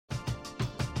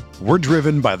We're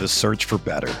driven by the search for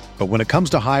better. But when it comes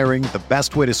to hiring, the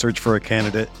best way to search for a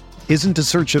candidate isn't to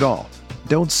search at all.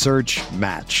 Don't search,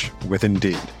 match with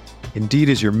Indeed. Indeed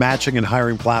is your matching and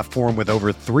hiring platform with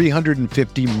over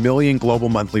 350 million global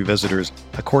monthly visitors,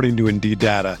 according to Indeed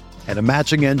data, and a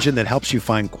matching engine that helps you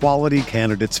find quality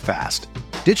candidates fast.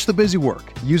 Ditch the busy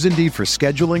work. Use Indeed for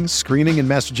scheduling, screening, and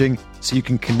messaging so you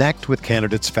can connect with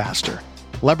candidates faster.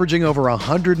 Leveraging over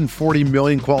 140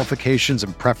 million qualifications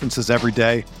and preferences every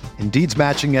day, Indeed's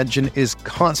matching engine is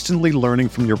constantly learning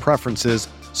from your preferences,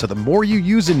 so the more you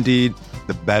use Indeed,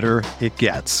 the better it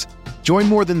gets. Join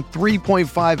more than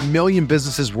 3.5 million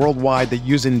businesses worldwide that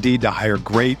use Indeed to hire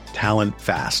great talent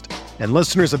fast. And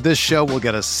listeners of this show will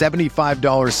get a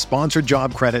 $75 sponsored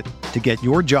job credit to get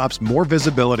your jobs more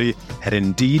visibility at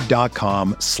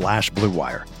Indeed.com/Blue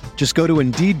Wire. Just go to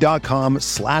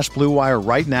Indeed.com/Blue Wire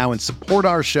right now and support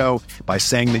our show by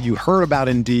saying that you heard about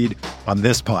Indeed on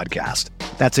this podcast.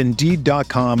 That's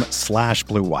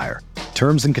Indeed.com/Blue Wire.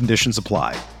 Terms and conditions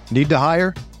apply. Need to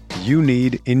hire? You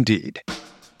need Indeed.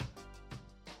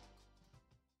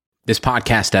 This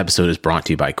podcast episode is brought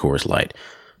to you by Coors Light.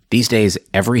 These days,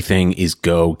 everything is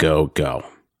go, go, go.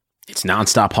 It's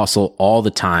nonstop hustle all the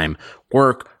time.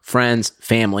 Work, friends,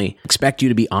 family expect you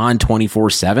to be on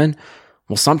 24/7.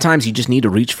 Well, sometimes you just need to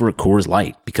reach for a Coors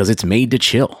Light because it's made to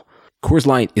chill. Coors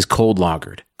Light is cold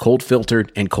lagered, cold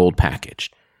filtered, and cold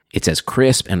packaged. It's as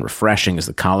crisp and refreshing as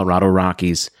the Colorado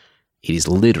Rockies. It is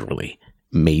literally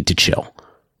made to chill.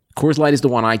 Coors Light is the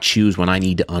one I choose when I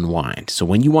need to unwind. So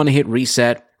when you want to hit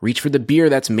reset, reach for the beer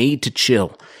that's made to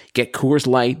chill. Get Coors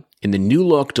Light in the new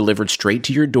look delivered straight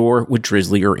to your door with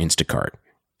Drizzly or Instacart.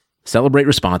 Celebrate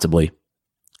responsibly.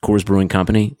 Coors Brewing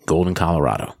Company, Golden,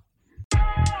 Colorado.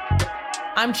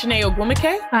 I'm Chene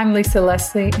Ogwumike. I'm Lisa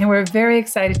Leslie, and we're very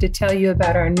excited to tell you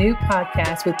about our new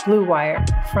podcast with Blue Wire,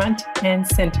 Front and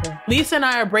Center. Lisa and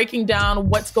I are breaking down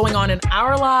what's going on in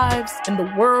our lives, in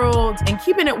the world, and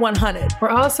keeping it 100. We're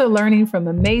also learning from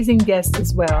amazing guests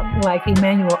as well, like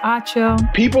Emmanuel Acho.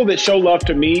 People that show love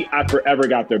to me, I forever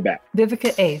got their back.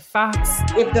 Vivica A. Fox.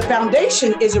 If the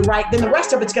foundation isn't right, then the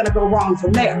rest of it's going to go wrong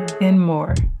from there. And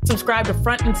more. Subscribe to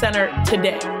Front and Center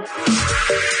today.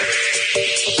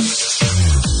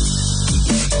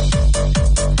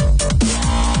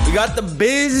 We got the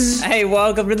Bizz. Hey,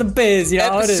 welcome to the Bizz. You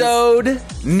know episode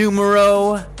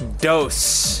numero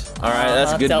dos. All right,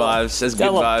 that's good vibes. That's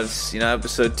good vibes. You know,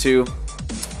 episode 2.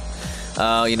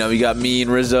 We got me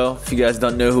and Rizzo. If you guys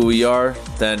don't know who we are,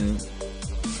 then,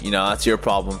 that's your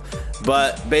problem.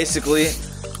 But basically,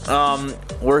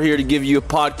 we're here to give you a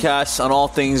podcast on all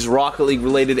things Rocket League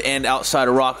related and outside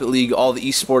of Rocket League, all the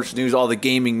esports news, all the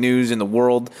gaming news in the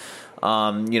world.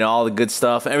 All the good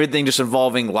stuff, everything just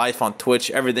involving life on Twitch,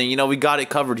 everything, we got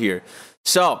it covered here.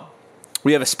 So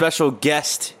we have a special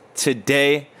guest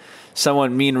today,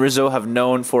 someone me and Rizzo have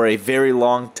known for a very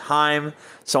long time,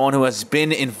 someone who has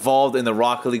been involved in the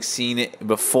Rocket League scene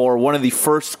before, one of the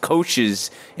first coaches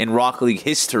in Rocket League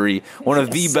history, one of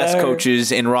the best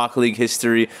coaches in Rocket League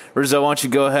history. Rizzo, why don't you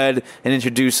go ahead and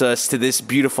introduce us to this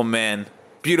beautiful man.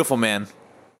 Beautiful man.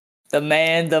 The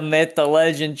man, the myth, the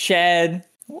legend, Chad.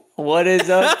 What is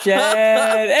up,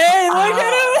 Chad? Hey, look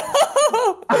at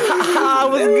him!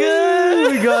 What's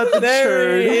good? We got the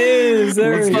there he is.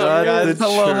 There he is.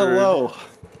 Hello.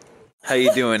 How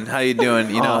you doing? How you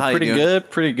doing?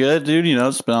 Pretty good, dude.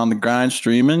 It's been on the grind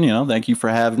streaming. Thank you for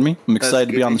having me. I'm excited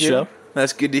to be on the show.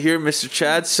 That's good to hear, Mr.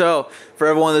 Chad. So, for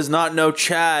everyone that does not know,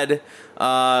 Chad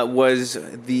was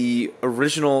the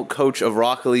original coach of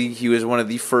Rocket League. He was one of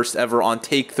the first ever on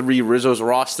Take 3 Rizzo's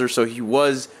roster, so he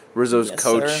was Rizzo's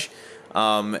coach.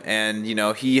 And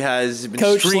he has been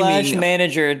coach streaming. /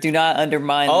 manager. Do not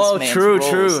undermine this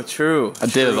man's true. I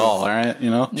did it all right,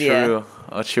 True. Yeah.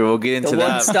 Oh, sure. We'll get into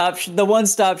the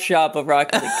one-stop shop of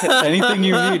Rocket League. Anything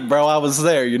you need, bro, I was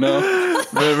there,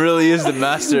 But it really is the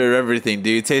master of everything,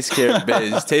 dude. Takes care of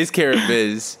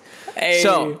Bizz. Hey.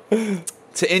 So,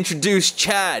 to introduce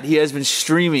Chad, he has been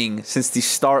streaming since the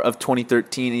start of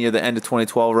 2013 and the end of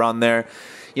 2012, around there.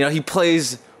 He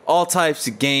plays all types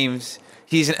of games.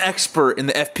 He's an expert in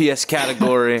the FPS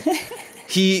category.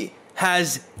 He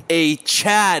has a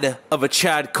Chad of a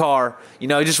Chad car. He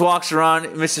just walks around,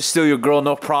 Mr. Steal Your Girl,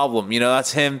 no problem.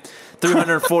 That's him.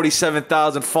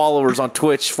 347,000 followers on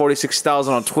Twitch,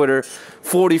 46,000 on Twitter,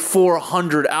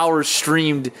 4,400 hours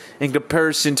streamed in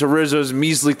comparison to Rizzo's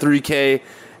measly 3K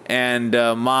and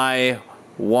my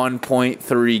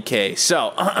 1.3K.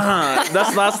 So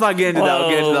let's not get into that. We'll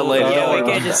get into that later. Yeah, we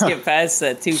can't just skip past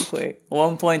that too quick.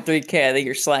 1.3K. I think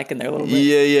you're slacking there a little bit.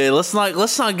 Yeah. Let's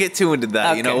not get too into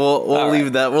that. Okay. We'll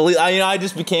leave that. I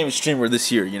just became a streamer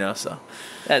this year. So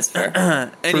that's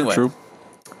fair. Anyway, True.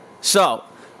 So,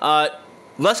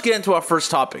 let's get into our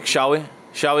first topic, shall we?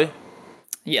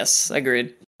 Yes,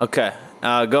 agreed. Okay.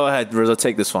 Go ahead, Rizzo.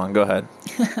 Take this one. Go ahead.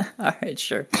 All right,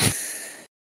 sure.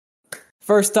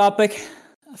 First topic,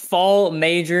 fall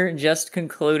major just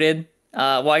concluded.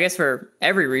 Well, I guess for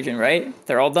every region, right?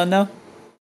 They're all done now?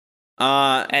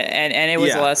 And it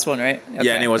was the last one, right? Okay.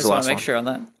 Yeah, and it was the last one. Make sure on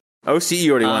that. OCE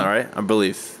already went, right? I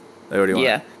believe they already went.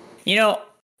 Yeah. You know,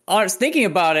 I was thinking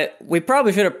about it. We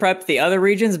probably should have prepped the other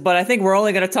regions, but I think we're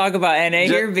only going to talk about NA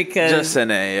here because... Just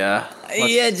NA, yeah.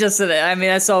 Just NA. I mean,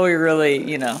 that's all we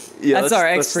really, that's our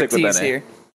expertise here.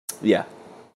 Yeah.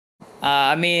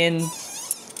 I mean,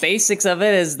 basics of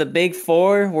it is the big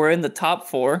four. We're in the top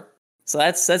four. So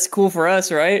that's cool for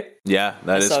us, right? Yeah,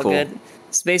 that's is cool. Good.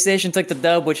 Space Station took the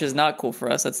dub, which is not cool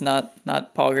for us. That's not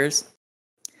poggers.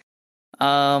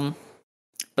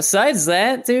 Besides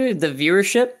that, dude, the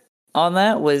viewership on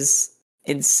that was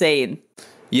insane.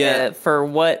 Yeah. For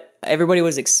what everybody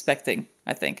was expecting,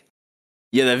 I think.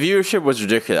 Yeah, the viewership was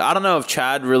ridiculous. I don't know if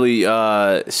Chad really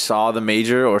saw the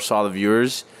major or saw the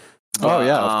viewers. But,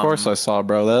 of course I saw,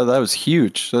 bro. That was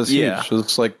huge. That was huge. It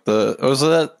looks like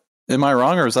am I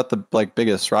wrong, or is that the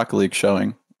biggest Rocket League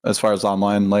showing as far as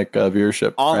online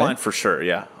viewership? Online, right? For sure,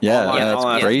 yeah. Yeah,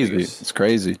 that's crazy. It's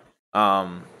crazy.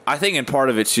 I think in part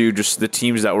of it too, just the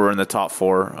teams that were in the top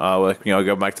four.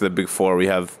 Go back to the big four. We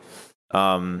have,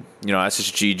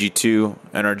 SSG, G2,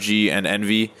 NRG, and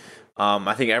Envy.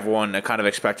 I think everyone kind of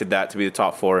expected that to be the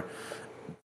top four,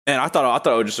 and I thought it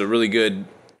was just a really good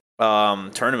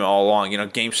tournament all along.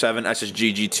 Game 7,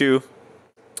 SSG, G2.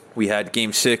 We had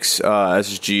Game 6,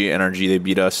 SSG, NRG. They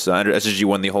beat us. SSG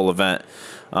won the whole event.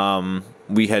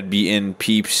 We had beaten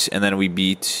Peeps, and then we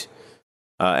beat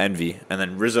Envy. And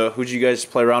then Rizzo, who'd you guys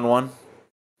play round 1?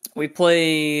 We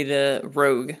played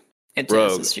Rogue into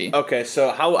SSG. Okay,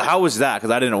 so how was that?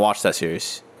 Because I didn't watch that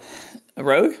series.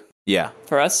 Rogue? Yeah.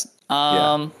 For us?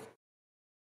 You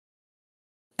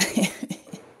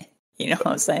know what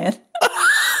I'm saying?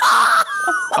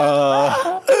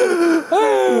 Okay.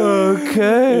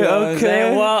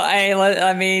 Well,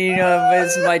 I mean,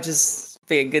 this might just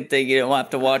be a good thing. You don't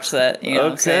have to watch that. You know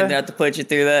what I'm saying? They have to put you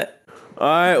through that. All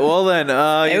right. Well, then,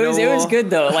 it was good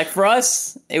though. Like for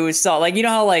us, it was solid. You know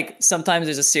how sometimes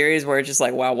there's a series where it's just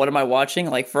like, wow, what am I watching?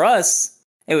 Like for us,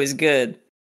 it was good,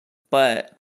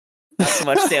 but not so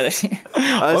much the other team.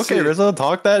 Okay, Rizzo,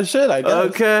 talk that shit, I guess.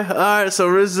 Okay. All right. So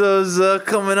Rizzo's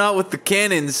coming out with the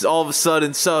cannons all of a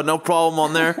sudden. So no problem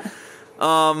on there.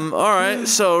 All right.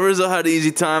 So Rizzo had an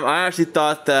easy time. I actually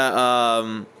thought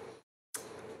that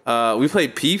we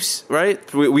played Peeps, right?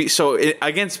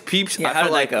 Against Peeps, how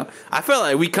did that go? I felt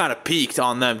like we kind of peaked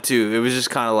on them too. It was just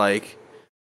kind of like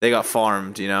they got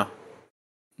farmed, Yeah.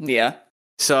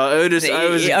 So it was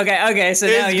okay. So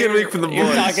now it's a good week for the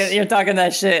boys. You're talking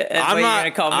that shit. You're gonna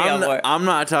call me out for it. I'm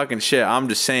not talking shit. I'm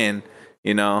just saying,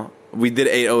 we did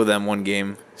 8-0 them one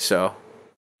game, so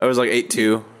it was like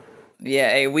 8-2. Yeah,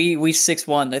 hey, we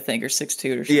 6-1, I think, or 6-2 or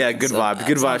something. Yeah, good vibe.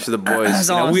 Good vibes to the boys.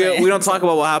 We don't talk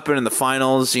about what happened in the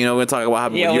finals. We don't talk about what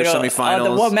happened with your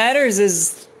semifinals. What matters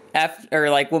is round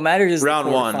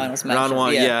one. Finals round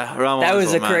one, yeah. Round one. That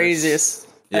was the craziest.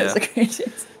 Yeah.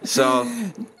 So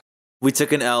we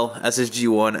took an L. SSG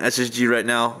won. SSG right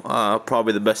now,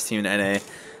 probably the best team in NA.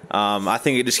 I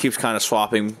think it just keeps kind of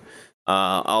swapping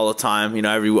all the time.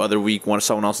 Every other week,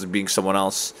 someone else is beating someone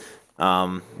else.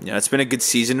 It's been a good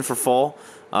season for fall.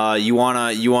 You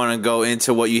wanna go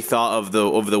into what you thought of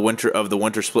the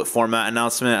winter split format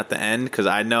announcement at the end, because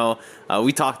I know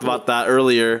we talked about that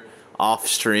earlier off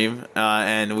stream,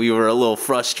 and we were a little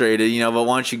frustrated, but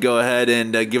why don't you go ahead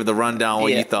and give the rundown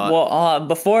what you thought? Well,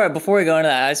 before we go into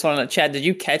that, I just wanted to chat. Did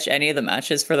you catch any of the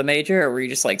matches for the major, or were you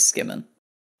just skimming?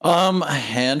 A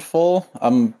handful.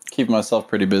 I'm keeping myself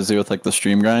pretty busy with the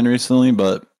stream grind recently,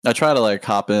 but I try to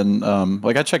hop in.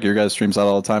 I check your guys' streams out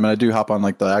all the time, and I do hop on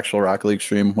the actual Rocket League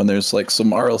stream when there's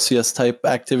some RLCS type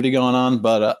activity going on.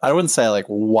 But I wouldn't say I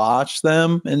watch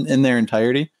them in their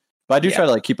entirety. But I do try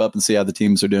to keep up and see how the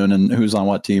teams are doing and who's on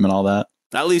what team and all that.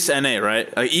 At least NA, right?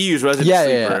 EU's resident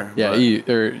sleeper. Yeah,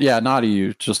 EU, not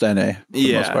EU, just NA. For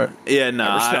the most part. Yeah, no,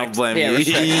 I don't blame you.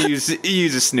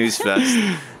 EU's a snooze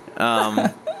fest.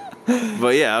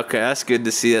 But yeah, okay, that's good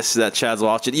to see that Chad's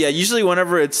watching. Yeah, usually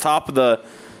whenever it's top of the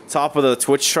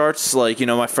Twitch charts,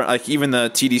 my friend, even the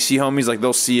TDC homies,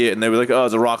 they'll see it and they'll be like, oh,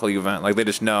 it's a Rocket League event. They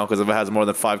just know, because if it has more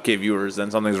than 5K viewers,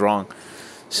 then something's wrong.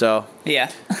 So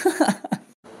yeah,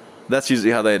 that's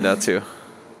usually how they know too.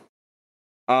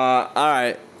 All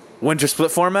right, winter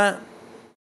split format.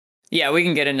 Yeah, we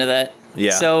can get into that.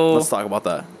 Yeah, so let's talk about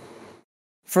that.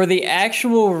 For the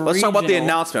actual Let's talk about the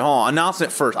announcement. Hold on.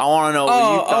 Announcement first. I want to know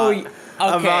what you thought.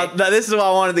 about that. This is what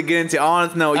I wanted to get into. I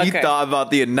wanted to know what you thought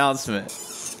about the announcement,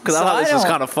 because I thought this was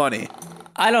kind of funny.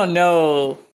 I don't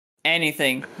know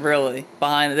anything really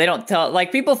behind it. They don't tell.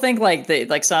 Like, people think like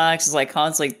Sonics is like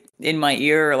constantly in my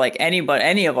ear, or like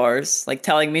any of ours, like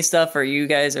telling me stuff, or you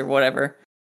guys, or whatever,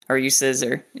 or you Sizz,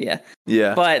 or yeah.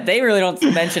 But they really don't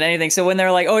mention anything. So when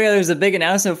they're like, "Oh yeah, there's a big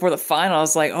announcement before the final," I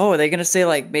was like, "Oh, are they gonna say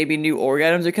like maybe new org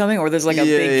items are coming, or there's like a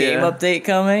big game update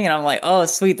coming?" And I'm like, "Oh,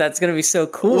 sweet, that's gonna be so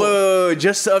cool." Whoa,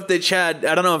 just to update Chad,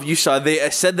 I don't know if you saw, they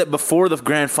said that before the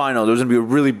grand final there was gonna be a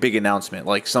really big announcement,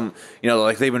 like some,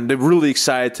 like they're really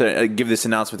excited to give this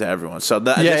announcement to everyone. So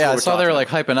that I saw they were like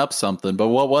hyping up something, but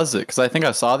what was it? Because I think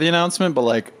I saw the announcement, but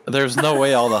like there's no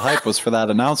way all the hype was for that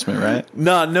announcement, right?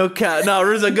 No,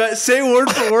 Rizzo, say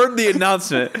word for word the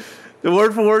announcement. The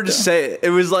word for word, just say it. It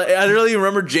was like, I really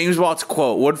remember James Watt's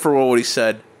quote, word for word, what he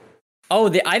said.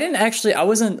 Oh, I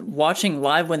wasn't watching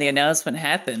live when the announcement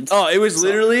happened. Oh, it was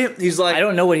literally, he's like, I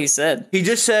don't know what he said. He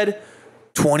just said,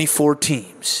 24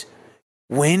 teams,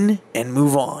 win and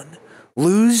move on,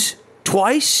 lose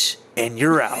twice and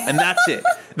you're out, and that's it.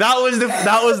 That was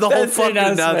the whole fucking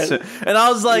announcement. And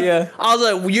I was like,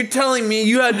 well, you're telling me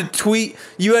you had to tweet,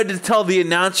 you had to tell the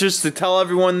announcers to tell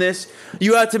everyone this,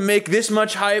 you had to make this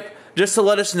much hype just to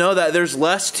let us know that there's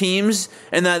less teams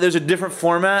and that there's a different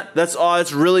format. That's all.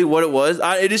 That's really what it was.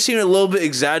 It just seemed a little bit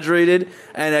exaggerated,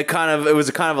 and it was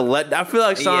a kind of a let. I feel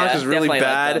like Sonic is really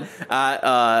bad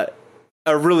at,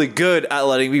 really good at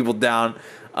letting people down.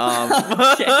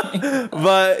 But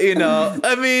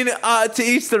I mean, to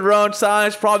each their own.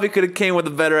 Sonic probably could have came with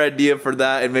a better idea for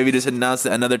that, and maybe just announced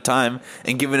it another time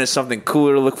and given us something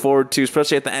cooler to look forward to,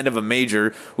 especially at the end of a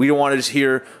major. We don't want to just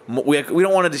hear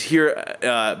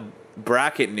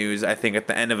bracket news. I think at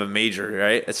the end of a major,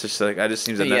 right? It's just like, it just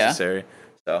seems unnecessary.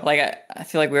 So. Like, I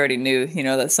feel like we already knew,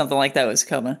 that something like that was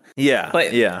coming. Yeah.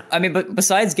 But I mean, but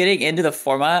besides getting into the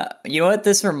format, you know what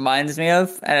this reminds me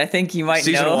of? And I think you might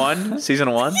know.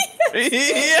 Season 1?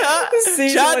 Yeah.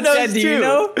 Chad knows too. You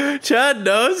know? Chad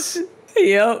knows.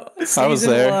 Yep. I was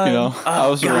there, I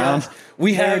was around.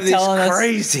 We have this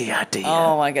crazy idea.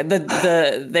 Oh my god!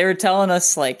 They were telling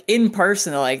us like in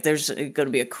person, like there's going to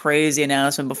be a crazy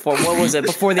announcement before. What was it?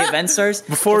 Before the event starts?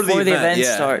 Before the event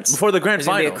starts. Before the grand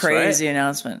finals. There's going to be a crazy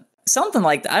announcement. Something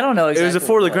like that. I don't know exactly. It was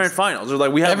before the grand finals. Or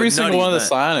like we have every single one of the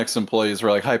Sonics employees were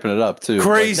like hyping it up too.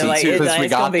 Crazy like, too. Because we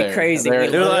got there. Crazy. They're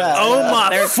like, oh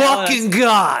my fucking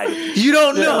god! You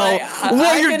don't know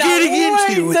what you're getting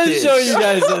into with this. Show you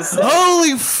guys this.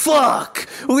 Holy fuck!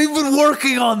 We've been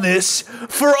working on this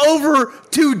for over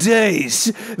 2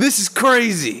 days. This is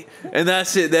crazy. And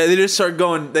that's it. They just start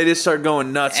going. They just start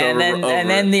going nuts. And over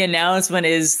then the announcement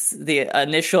is the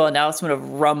initial announcement of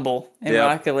Rumble in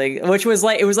Rocket League, which was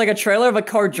like a trailer of a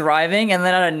car driving, and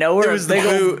then out of nowhere, a big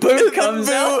old boot comes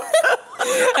out.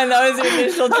 And that was the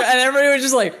initial, and everybody was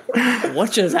just like,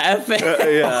 "What just happened?"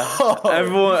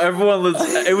 Everyone was.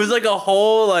 It was like a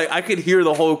whole I could hear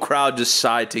the whole crowd just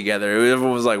sigh together.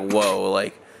 Everyone was like, "Whoa!"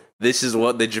 Like this is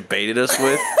what they baited us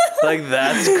with. Like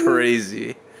that's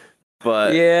crazy.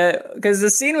 But yeah, because the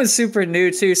scene was super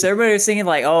new too, so everybody was thinking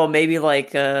like, oh, maybe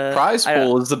like prize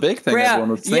pool is the big thing.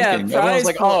 Everyone was thinking. Everyone was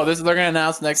like, oh, they're gonna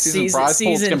announce next season prize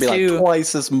pool is gonna be like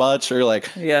twice as much, or like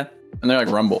and they're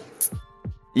like Rumble.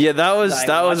 Yeah, that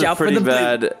was a pretty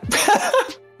bad.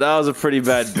 That was a pretty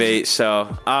bad bait.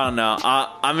 So I don't know.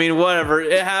 I mean, whatever.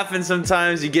 It happens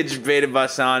sometimes. You get baited by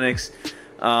Sonics.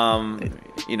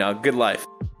 Good life.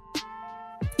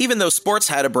 Even though sports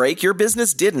had a break, your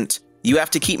business didn't. You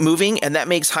have to keep moving, and that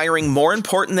makes hiring more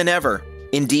important than ever.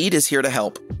 Indeed is here to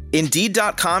help.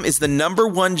 Indeed.com is the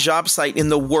 #1 job site in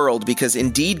the world because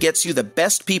Indeed gets you the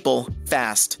best people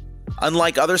fast.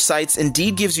 Unlike other sites,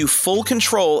 Indeed gives you full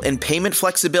control and payment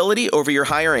flexibility over your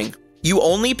hiring. You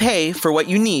only pay for what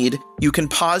you need, you can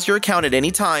pause your account at any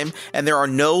time, and there are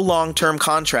no long-term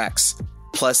contracts.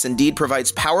 Plus, Indeed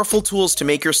provides powerful tools to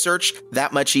make your search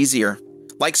that much easier.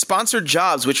 Like sponsored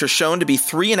jobs, which are shown to be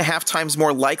 3.5 times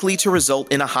more likely to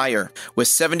result in a hire. With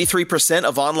 73%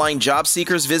 of online job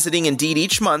seekers visiting Indeed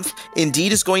each month,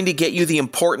 Indeed is going to get you the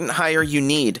important hire you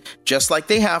need, just like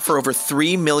they have for over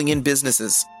 3 million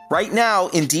businesses. Right now,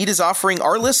 Indeed is offering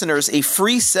our listeners a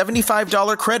free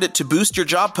 $75 credit to boost your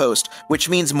job post, which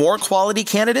means more quality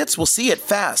candidates will see it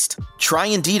fast. Try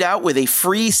Indeed out with a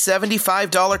free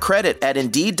 $75 credit at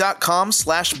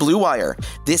Indeed.com/Blue Wire.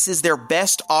 This is their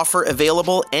best offer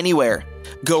available anywhere.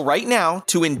 Go right now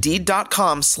to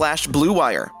Indeed.com/Blue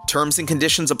Wire. Terms and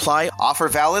conditions apply. Offer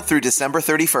valid through December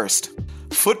 31st.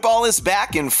 Football is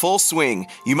back in full swing.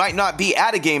 You might not be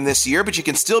at a game this year, but you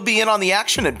can still be in on the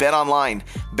action at BetOnline.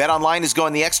 BetOnline is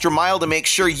going the extra mile to make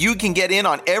sure you can get in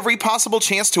on every possible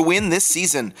chance to win this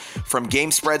season. From game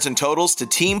spreads and totals to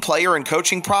team, player, and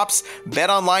coaching props,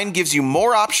 BetOnline gives you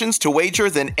more options to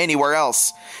wager than anywhere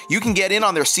else. You can get in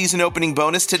on their season opening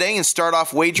bonus today and start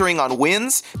off wagering on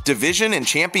wins, division, and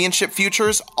championship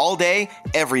futures all day,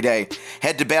 every day.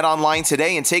 Head to BetOnline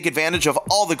today and take advantage of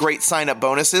all the great sign-up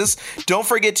bonuses. Don't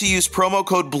forget to use promo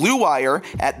code BLUEWIRE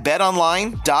at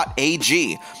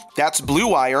betonline.ag. That's Blue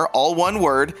Wire, all one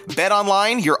word.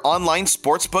 BetOnline, your online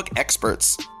sportsbook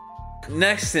experts.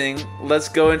 Next thing, let's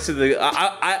go into the.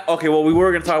 Okay, well, we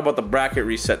were going to talk about the bracket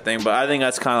reset thing, but I think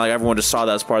that's kind of like everyone just saw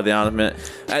that as part of the announcement.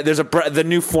 The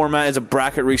new format is a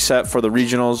bracket reset for the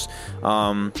regionals.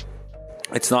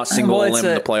 It's not single limb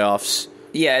in the playoffs.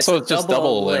 Yeah, so it's just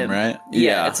double limb, right?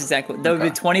 Yeah, it's exactly. There would be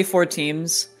 24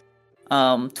 teams.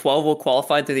 12 will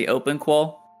qualify through the open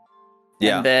qual.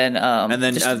 Yeah, and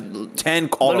then 10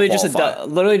 qualify.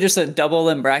 Literally just a double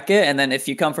limb bracket, and then if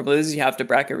you come from losers, you have to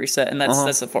bracket reset, and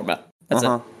that's the format. That's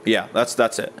it. Yeah,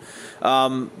 that's it.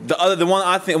 One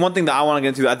thing that I want to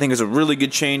get into, I think is a really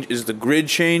good change, is the grid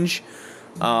change.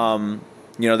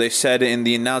 They said in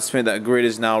the announcement that grid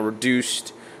is now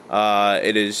reduced.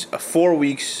 It is 4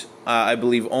 weeks, I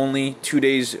believe, only 2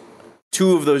 days.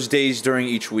 2 of those days during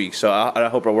each week. So I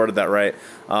hope I worded that right.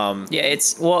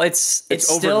 It's over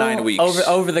still 9 weeks.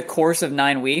 Over the course of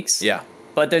 9 weeks. Yeah.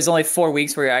 But there's only 4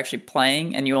 weeks where you're actually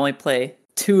playing, and you only play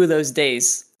 2 of those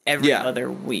days every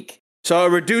other week. So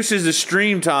it reduces the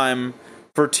stream time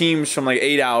for teams from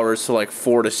 8 hours to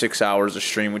 4 to 6 hours of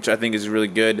stream, which I think is really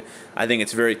good. I think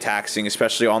it's very taxing,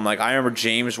 especially on I remember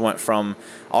James went from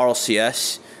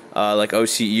RLCS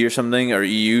OCE or something, or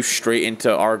EU, straight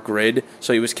into our grid.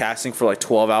 So he was casting for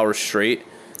 12 hours straight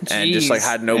and just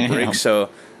had no break. So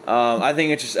I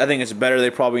think it's better. They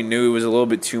probably knew it was a little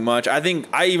bit too much. I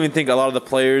even think a lot of the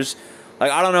players,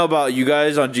 I don't know about you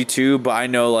guys on G2, but I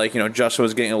know Justin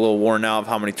was getting a little worn out of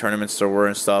how many tournaments there were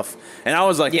and stuff. And I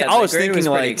was thinking was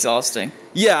pretty exhausting.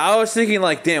 Yeah, I was thinking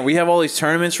damn, we have all these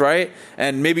tournaments, right?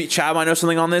 And maybe Chad might know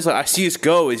something on this. I see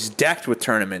CS:GO is decked with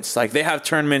tournaments. They have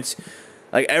tournaments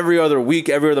every other week,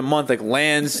 every other month,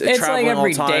 lands. It's traveling every all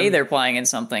the time. day they're playing in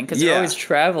something because they're always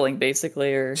traveling,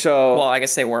 basically. I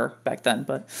guess they were back then,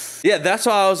 but yeah, that's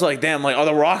why I was damn,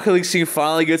 the Rocket League scene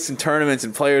finally gets some tournaments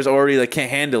and players already can't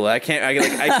handle it. I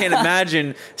can't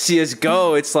imagine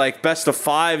CS:GO. It's best of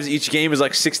 5s. Each game is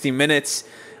 60 minutes,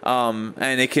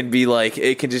 and it can be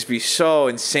it can just be so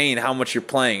insane how much you're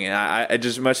playing, and it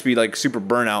just must be super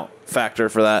burnout factor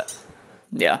for that.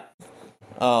 Yeah.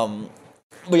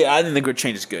 But yeah, I think the grid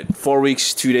change is good. 4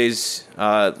 weeks, 2 days,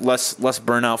 less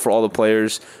burnout for all the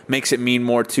players. Makes it mean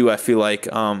more too. I feel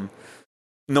no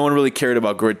one really cared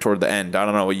about grid toward the end. I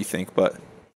don't know what you think, but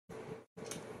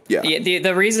yeah.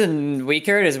 The reason we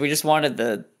cared is we just wanted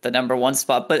the number 1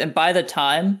 spot. But by the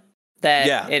time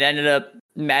that it ended up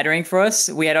mattering for us,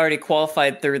 we had already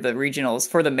qualified through the regionals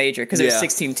for the major because there's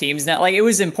 16 teams now. It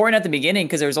was important at the beginning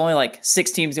because there was only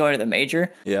 6 teams going to the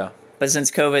major. Yeah. But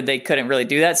since COVID, they couldn't really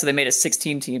do that, so they made it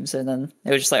 16 teams, and then it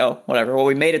was just whatever. Well,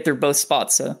 we made it through both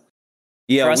spots, so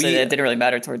for us, it didn't really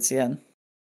matter towards the end.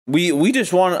 We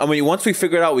just wanted. Once we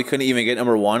figured out we couldn't even get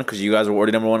number 1 because you guys were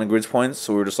already number 1 in grid points,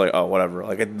 so we were just whatever.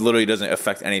 It literally doesn't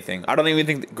affect anything. I don't even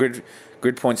think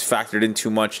grid points factored in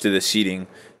too much to the seeding,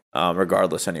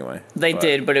 regardless. Anyway, they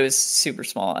did, but it was super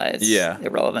small. It's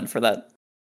irrelevant for that.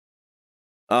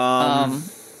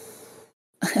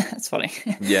 That's funny.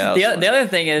 Yeah. The other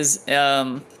thing is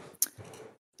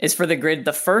for the grid,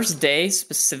 the first day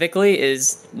specifically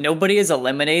is nobody is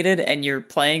eliminated, and you're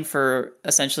playing for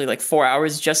essentially 4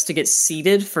 hours just to get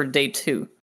seeded for day 2.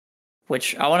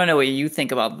 Which I want to know what you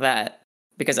think about that,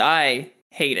 because I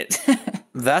hate it.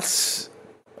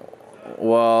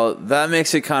 That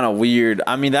makes it kind of weird.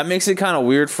 That makes it kind of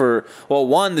weird for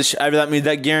one.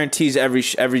 That guarantees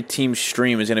every team's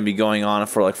stream is going to be going on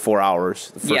for 4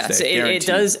 hours. The first day.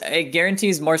 So it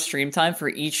guarantees more stream time for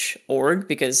each org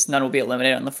because none will be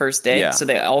eliminated on the first day. Yeah. So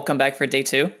they all come back for day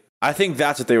 2. I think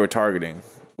that's what they were targeting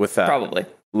with that. Probably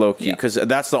low-key, because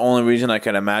that's the only reason I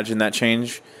can imagine that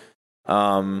change.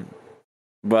 But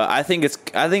I think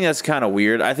that's kind of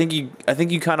weird. I think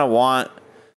you kind of want.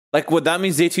 What that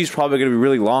means day 2 is probably going to be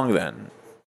really long then,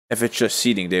 if it's just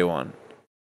seeding day 1.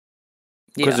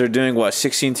 Because they're doing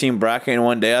 16-team bracket in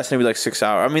one day. That's going to be 6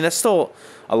 hours. That's still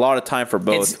a lot of time for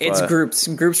both. It's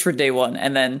groups for day 1,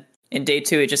 and then in day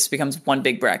 2 it just becomes one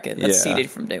big bracket that's seeded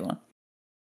from day 1.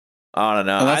 I don't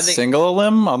know. And that's single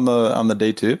limb on the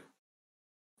day 2.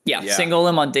 Yeah, single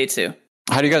limb on day 2.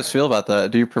 How do you guys feel about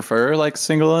that? Do you prefer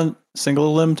single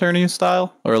limb tourney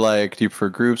style, or do you prefer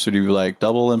groups, or do you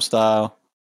double limb style?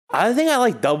 I think I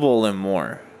like double limb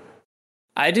more.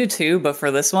 I do too, but for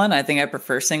this one, I think I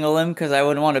prefer single limb because I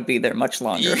wouldn't want to be there much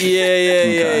longer.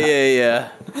 Yeah.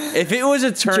 If it was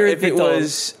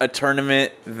a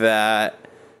tournament that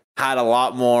had a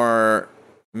lot more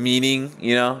meaning,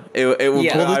 you know, it would.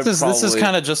 Yeah. Well, this is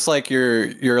kind of just like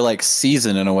your like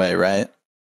season in a way, right?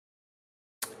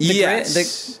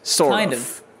 Sort kind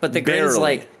of. But the grid is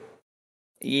like,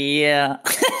 yeah,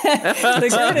 the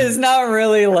grid is not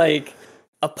really like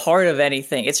a part of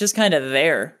anything. It's just kind of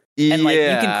there. And like you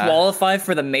can qualify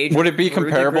for the major. Would it be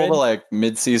comparable to like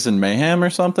mid-season mayhem or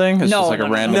something? It's just like a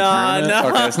random tournament. No.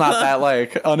 Okay, it's not that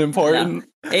like unimportant.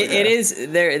 No. It is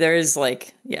there is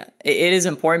like it is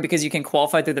important because you can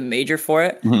qualify through the major for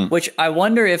it. Mm-hmm. Which I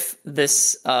wonder if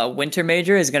this winter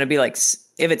major is going to be like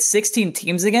if it's 16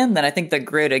 teams again, then I think the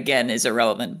grid again is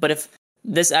irrelevant. But if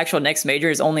this actual next major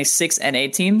is only 6 NA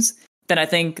teams, then I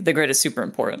think the grid is super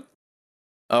important.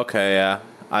 Okay, yeah.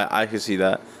 I can see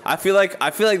that. I feel like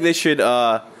they should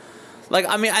I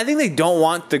think they don't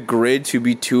want the grid to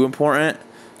be too important.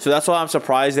 So that's why I'm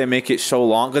surprised they make it so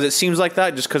long, because it seems like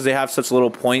that just because they have such little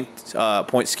point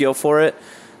scale for it.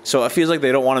 So it feels like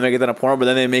they don't want to make it that important, but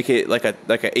then they make it like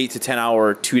a 8 to 10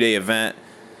 hour 2-day event.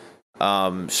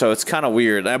 So it's kind of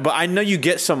weird. But I know you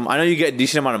get a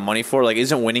decent amount of money for it. Like,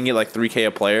 isn't winning it like $3K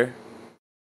a player?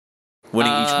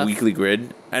 Winning each weekly grid,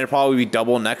 and it'll probably be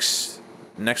double next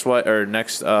split.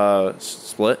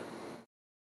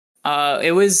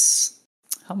 It was,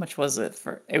 how much was it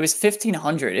for? It was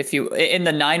 1,500 if you in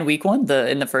the 9-week one.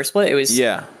 In the first split, it was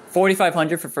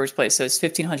 4,500 for first place, so it's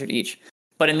 1,500 each.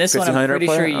 But in this one, I'm pretty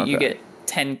sure you get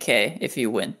 10K if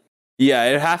you win. Yeah,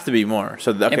 it'd have to be more.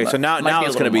 So so now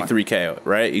it's going to be 3K,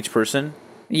 right? Each person.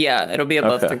 Yeah, it'll be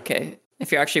above 3K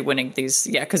if you're actually winning these.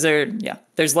 Yeah, because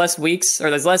there's less weeks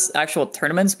or there's less actual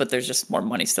tournaments, but there's just more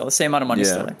money still. The same amount of money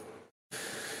still there.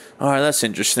 All right, that's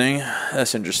interesting. I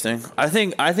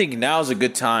think now is a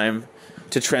good time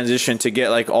to transition to get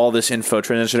like all this info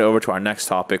transition over to our next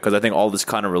topic, because I think all this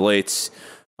kind of relates.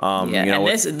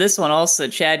 This one also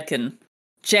Chad can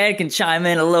chime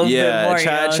in a little bit more.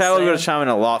 Chad will be able to chime in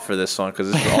a lot for this one because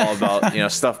it's all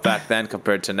about stuff back then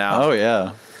compared to now. Oh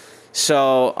yeah.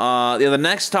 So the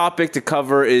next topic to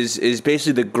cover is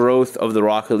basically the growth of the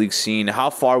Rocket League scene,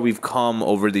 how far we've come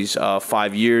over these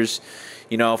 5 years.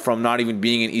 From not even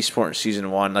being in esports in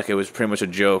season 1, like it was pretty much a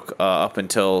joke up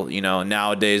until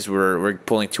nowadays we're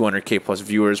pulling 200K plus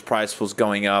viewers, prize pools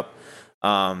going up.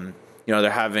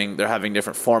 They're having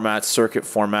different formats, circuit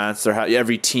formats.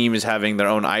 Every team is having their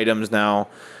own items now,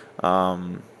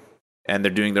 and they're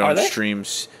doing their own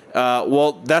streams.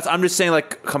 I'm just saying,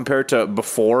 like, compared to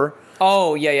before.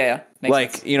 Oh yeah.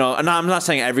 Makes sense. And I'm not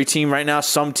saying every team right now.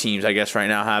 Some teams, I guess, right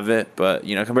now have it, but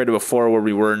compared to before, where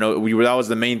we were, that was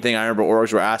the main thing. I remember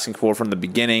orgs were asking for from the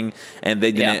beginning, and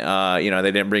they didn't.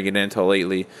 They didn't bring it in until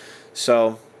lately.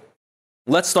 So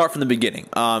let's start from the beginning.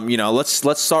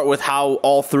 Let's start with how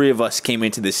all three of us came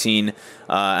into the scene,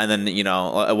 and then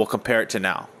we'll compare it to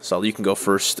now. So you can go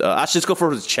first. Actually, let's go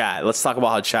first with Chad. Let's talk about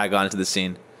how Chad got into the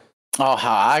scene. Oh,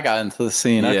 how I got into the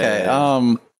scene. Okay.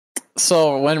 Yeah.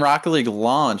 So when Rocket League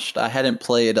launched, I hadn't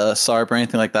played SARP or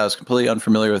anything like that. I was completely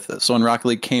unfamiliar with it. So when Rocket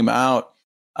League came out,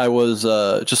 I was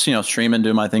just streaming,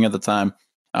 doing my thing at the time.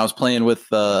 I was playing with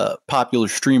popular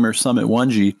streamer Summit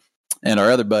 1G and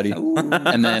our other buddy.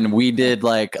 And then we did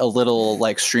like a little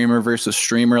like streamer versus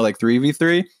streamer, like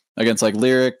 3v3 against like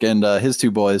Lyric and his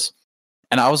two boys.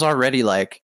 And I was already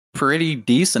like pretty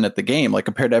decent at the game, like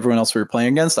compared to everyone else we were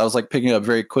playing against. I was like picking up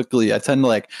very quickly. I tend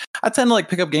to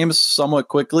pick up games somewhat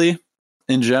quickly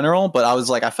in general, but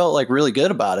I felt like really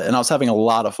good about it, and I was having a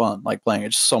lot of fun like playing it.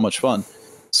 Just so much fun.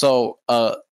 So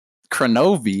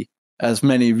Chronovi, as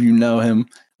many of you know him,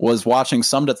 was watching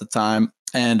Summit at the time,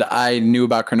 and I knew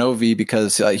about Chronovi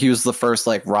because he was the first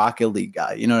like Rocket League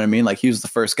guy. You know what I mean? Like he was the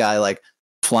first guy like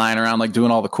flying around, like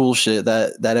doing all the cool shit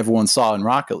that everyone saw in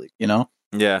Rocket League.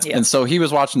 Yeah. And so he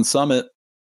was watching Summit,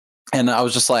 and I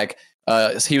was just like,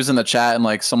 he was in the chat, and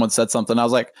like someone said something. I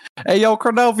was like, "Hey, yo,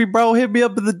 Chronovi, bro, hit me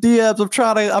up in the DMs. I'm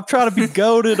trying to be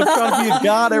goated. I'm trying to be a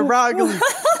god at Rocket League."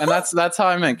 And that's how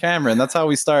I met Cameron. That's how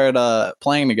we started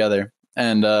playing together.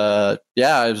 And I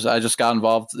just got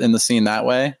involved in the scene that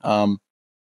way,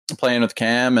 playing with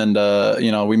Cam, and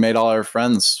we made all our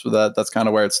friends. So that's kind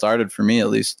of where it started for me, at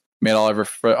least. Made all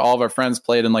of our friends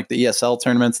played in like the ESL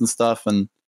tournaments and stuff, and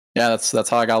yeah, that's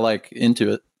how I got like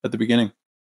into it at the beginning.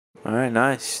 All right,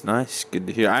 nice, good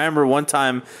to hear. I remember one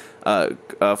time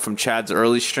from Chad's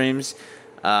early streams.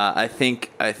 I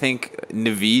think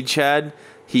Naveed Chad.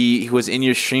 He was in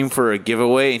your stream for a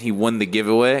giveaway, and he won the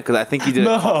giveaway because I think he did.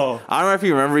 I don't know if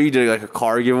you remember. You did like a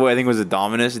car giveaway. I think it was a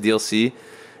Dominus DLC,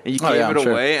 and you gave it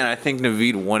away, and I think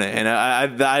Naveed won it.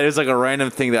 And that is like a random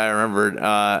thing that I remembered.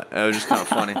 It was just kind of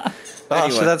funny.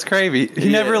 Anyway. So that's crazy. He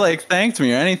never like thanked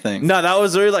me or anything. No, that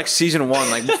was really like season 1,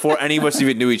 like before any of us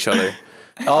even knew each other.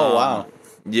 Oh wow.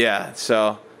 Yeah.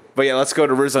 So, but yeah, let's go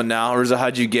to Rizzo now. Rizzo,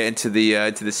 how'd you get into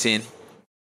the scene?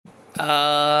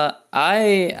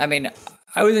 I mean,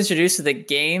 I was introduced to the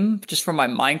game just from my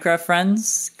Minecraft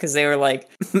friends because they were like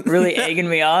really egging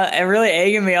me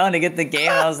on to get the game.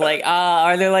 I was like,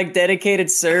 are there like dedicated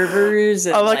servers?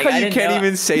 And, I like how you can't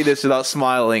even say this without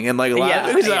smiling and like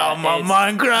laughing. My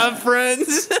Minecraft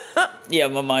friends. Yeah,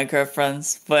 my Minecraft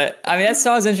friends. But I mean, that's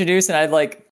how I was introduced, and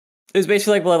it was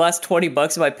basically like the last $20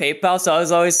 of my PayPal. So I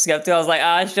was always skeptical. I was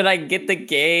like, should I get the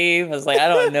game? I was like, I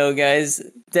don't know, guys.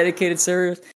 Dedicated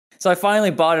servers. So I finally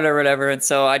bought it or whatever, and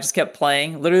so I just kept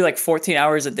playing, literally like 14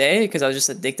 hours a day because I was just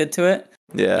addicted to it.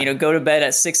 Yeah. Go to bed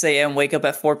at 6 a.m., wake up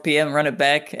at 4 p.m., run it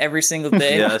back every single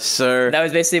day. Yes, sir. That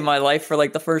was basically my life for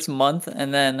like the first month,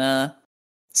 and then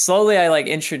slowly I like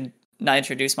not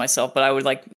introduced myself, but I would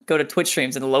like go to Twitch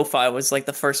streams, and Lo-Fi was like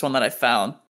the first one that I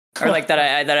found, or like that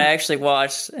I actually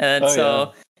watched, and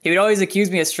he would always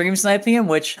accuse me of stream sniping him,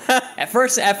 which at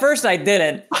first I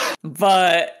didn't,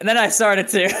 but then I started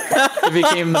to. It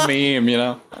became the meme,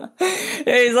 Yeah,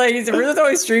 he's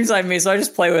always stream sniping me, so I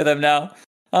just play with him now.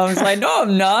 I was like, no,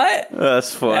 I'm not.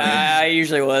 That's funny. I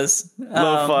usually was.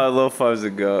 Lo-Fi was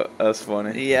a goat. That's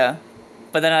funny. Yeah,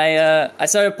 but then I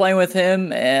started playing with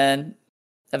him, and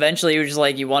eventually he was just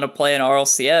like, "You want to play an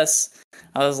RLCS?"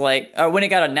 I was like, when it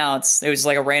got announced, it was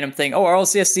like a random thing. Oh,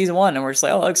 RLCS Season 1. And we're just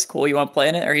like, oh, that looks cool. You want to play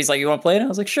in it? Or he's like, you want to play in it? I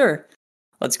was like, sure.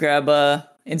 Let's grab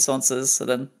instances. So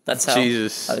then that's how I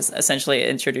was essentially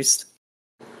introduced.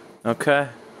 Okay,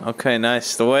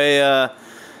 nice. The way,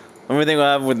 everything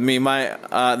I have with me,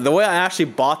 the way I actually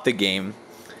bought the game,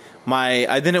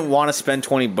 I didn't want to spend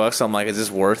 $20. I'm like, is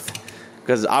this worth?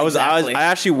 Because I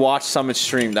actually watched Summit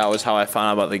stream. That was how I found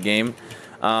out about the game.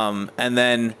 And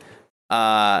then,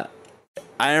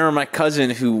 I remember my cousin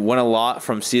who won a lot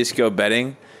from CSGO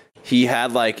betting. He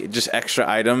had like just extra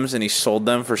items and he sold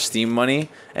them for Steam money.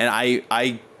 And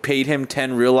I paid him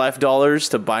 10 real life dollars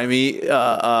to buy me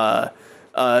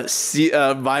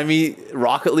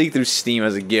Rocket League through Steam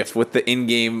as a gift with the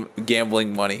in-game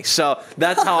gambling money. So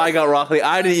that's how I got Rocket League.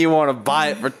 I didn't even want to buy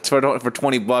it for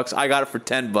 $20. I got it for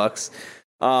 $10.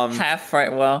 Half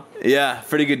right. Well, yeah,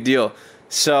 pretty good deal.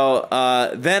 So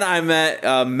then I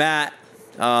met Matt.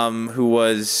 Who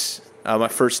was my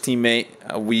first teammate.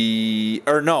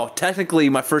 Technically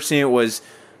my first teammate was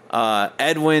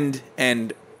Edwin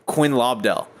and Quinn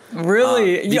Lobdell.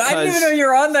 Really? I didn't even know you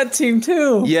were on that team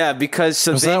too. Yeah, because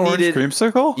was that Orange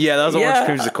Creamsicle? Yeah, that was Orange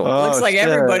Creamsicle. Looks like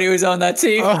everybody was on that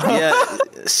team. Yeah.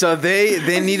 So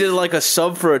they needed like a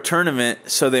sub for a tournament,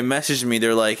 so they messaged me.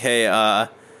 They're like, hey,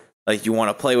 like you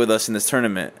want to play with us in this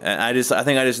tournament? And I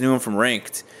think I just knew him from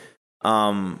ranked.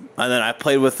 And then I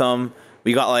played with them.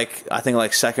 We got I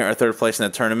think second or third place in the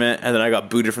tournament, and then I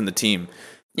got booted from the team.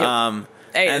 Yep.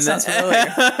 Hey, that sounds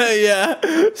familiar.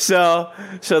 Yeah. So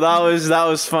that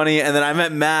was funny. And then I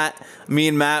met Matt. Me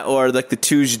and Matt are like the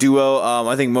twos duo.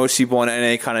 I think most people in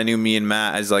NA kind of knew me and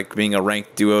Matt as like being a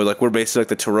ranked duo. Like we're basically like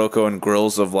the Taroko and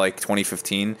Grills of like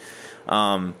 2015.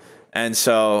 And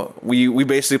so we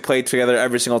basically played together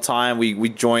every single time. We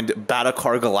joined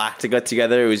Battlecar Galactica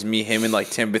together. It was me, him, and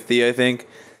like Timothy, I think.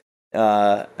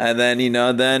 And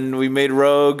then then we made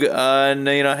Rogue, and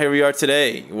here we are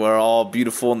today. We're all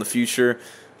beautiful in the future.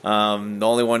 The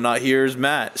only one not here is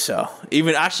Matt. So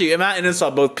even actually, Matt and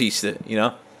Insult both pieced it.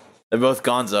 They're both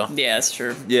Gonzo. Yeah, that's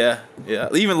true. Yeah.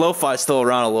 Even Lo-Fi is still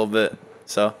around a little bit.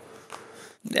 So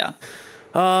yeah.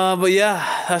 But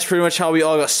yeah, that's pretty much how we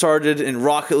all got started in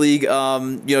Rocket League.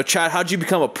 Chad, how'd you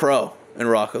become a pro in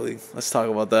Rocket League? Let's talk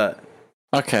about that.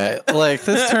 Okay,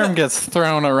 this term gets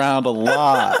thrown around a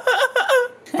lot.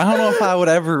 I don't know if I would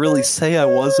ever really say I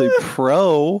was a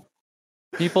pro.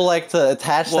 People like to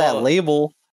attach that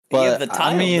label, but you have the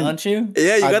title, don't you?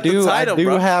 Yeah, you got the title, I do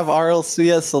have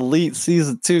RLCS Elite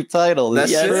Season 2 title.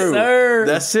 That's true. Sir.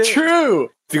 That's it. True.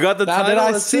 If you got the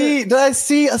title, did I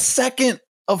see a second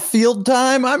of field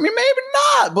time? I mean, maybe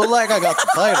not, but I got the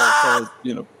title,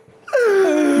 so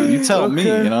you tell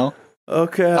me,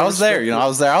 Okay. I was there, I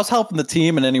was there. I was helping the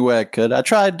team in any way I could. I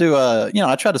tried to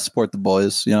support the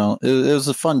boys. It was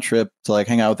a fun trip to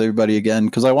hang out with everybody again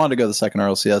because I wanted to go to the second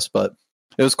RLCS, but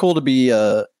it was cool to be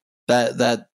that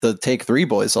the Take 3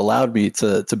 boys allowed me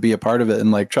to be a part of it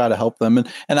and try to help them.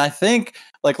 And I think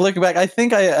looking back, I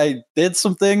think I did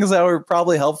some things that were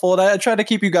probably helpful, and I tried to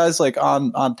keep you guys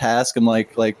on task and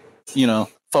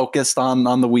focused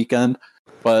on the weekend.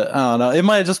 But I don't know, it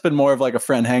might have just been more of a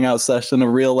friend hangout session, a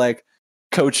real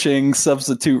coaching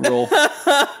substitute role.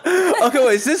 Okay,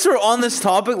 wait, since we're on this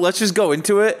topic, let's just go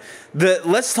into it.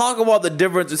 Let's talk about the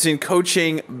difference between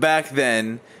coaching back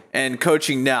then and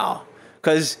coaching now.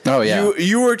 Because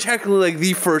you were technically like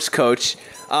the first coach.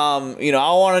 I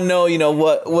want to know,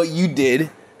 what you did,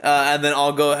 and then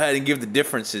I'll go ahead and give the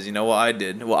differences, what I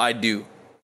did, what I do.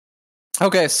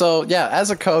 Okay, so yeah,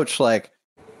 as a coach, like,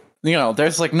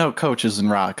 there's like no coaches in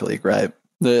Rocket League, right?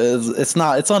 It's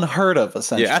unheard of,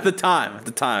 essentially. Yeah, at the time.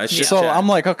 It's just so I'm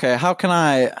like, okay, how can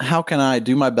I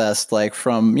do my best, like,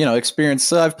 from experience?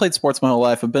 So I've played sports my whole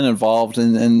life. I've been involved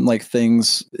in like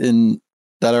things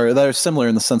that are similar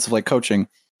in the sense of like coaching.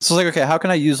 So it's like, okay, how can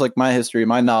I use like my history,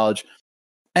 my knowledge,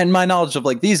 and my knowledge of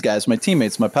like these guys, my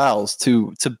teammates, my pals,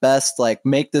 to best like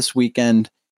make this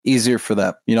weekend easier for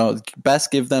them.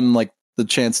 Best give them like the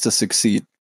chance to succeed.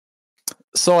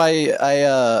 So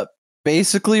I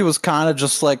basically was kind of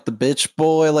just like the bitch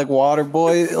boy, like water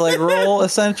boy, like role,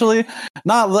 essentially.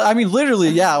 Literally,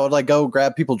 yeah, I would like go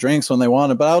grab people drinks when they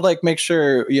wanted, but I would like make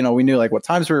sure, we knew like what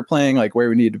times we were playing, like where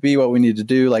we needed to be, what we needed to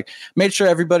do, like made sure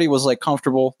everybody was like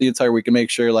comfortable the entire week and make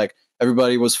sure like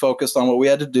everybody was focused on what we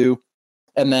had to do.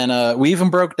 And then we even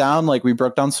broke down some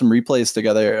replays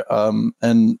together,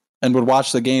 and would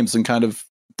watch the games and kind of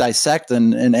dissect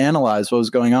and analyze what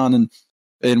was going on and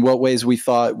in what ways we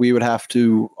thought we would have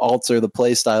to alter the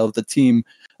play style of the team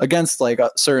against like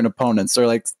certain opponents, or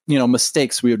like,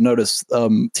 mistakes we would notice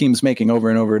teams making over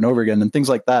and over and over again and things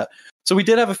like that. So we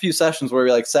did have a few sessions where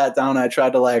we like sat down and I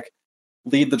tried to like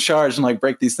lead the charge and like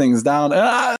break these things down.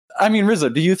 And Rizzo,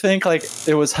 do you think like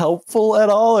it was helpful at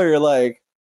all, or like?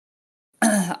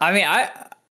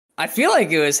 I feel like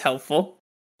it was helpful.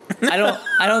 I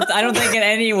don't think in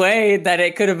any way that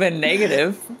it could have been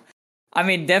negative.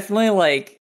 Definitely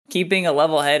like keeping a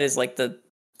level head is like the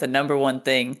number one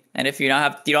thing. And if you don't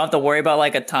have to worry about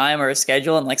like a time or a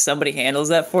schedule, and like somebody handles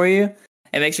that for you,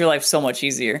 it makes your life so much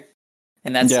easier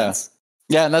in that sense.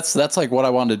 Yeah, and that's like what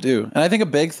I wanted to do. And I think a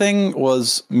big thing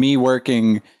was me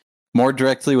working more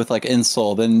directly with like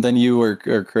Insol than you or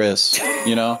Chris,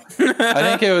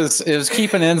 I think it was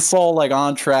keeping Insol like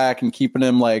on track and keeping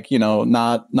him like,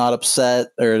 not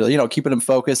upset, or, keeping him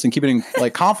focused and keeping him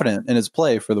like confident in his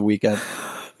play for the weekend.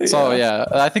 Yeah. So yeah,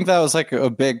 I think that was like a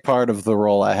big part of the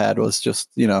role I had, was just,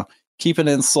 keeping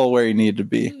Insol where he needed to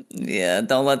be. Yeah.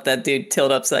 Don't let that dude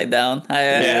tilt upside down.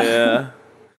 Yeah.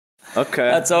 Okay.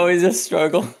 That's always a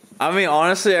struggle.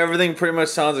 Honestly, everything pretty much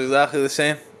sounds exactly the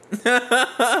same.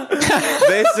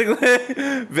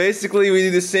 basically we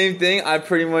do the same thing. I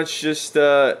pretty much just when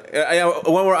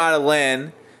we're out of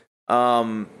LAN,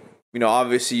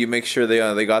 obviously you make sure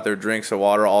they got their drinks or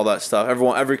water, all that stuff.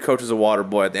 Every coach is a water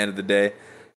boy at the end of the day.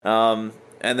 And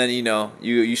then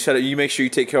you set it, you make sure you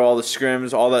take care of all the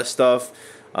scrims, all that stuff.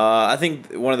 I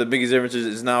think one of the biggest differences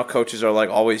is now coaches are like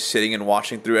always sitting and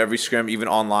watching through every scrim, even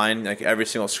online. Like every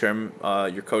single scrim,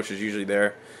 your coach is usually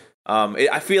there.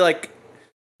 I feel like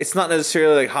it's not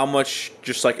necessarily like how much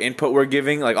just like input we're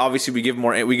giving. Like obviously we give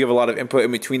a lot of input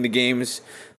in between the games.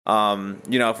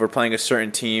 If we're playing a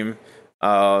certain team,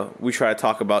 we try to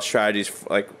talk about strategies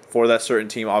for that certain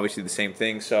team. Obviously the same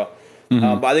thing. So,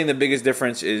 but I think the biggest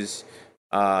difference is,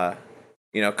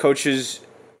 coaches.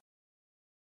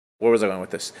 Where was I going with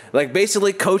this? Like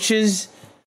basically coaches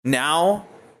now,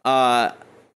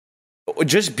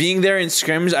 just being there in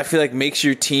scrims, I feel like makes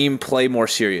your team play more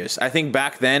serious. I think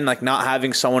back then, like not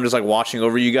having someone just like watching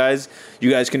over you guys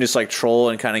can just like troll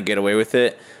and kind of get away with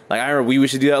it. Like I remember we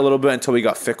used to do that a little bit until we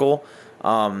got Fickle.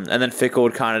 And then Fickle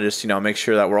would kind of just, make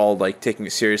sure that we're all like taking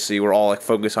it seriously. We're all like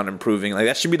focused on improving. Like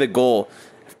that should be the goal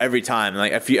every time.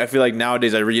 Like I feel like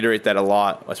nowadays I reiterate that a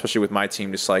lot, especially with my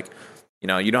team. Just like, you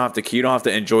don't have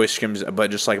to enjoy scrims, but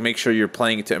just like make sure you're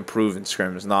playing to improve in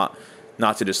scrims, not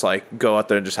to just like go out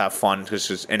there and just have fun.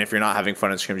 And if you're not having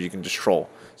fun in scrims, you can just troll.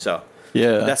 So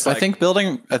yeah, that's like, I think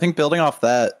building off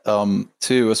that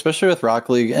too, especially with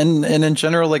Rocket League and in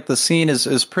general, like the scene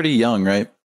is pretty young, right?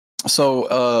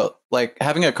 So like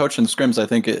having a coach in scrims, I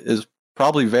think is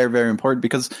probably very, very important,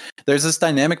 because there's this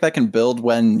dynamic that can build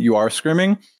when you are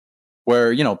scrimming,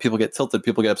 where people get tilted,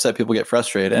 people get upset, people get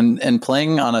frustrated, and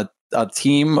playing on a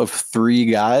team of 3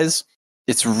 guys,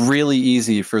 it's really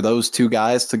easy for those 2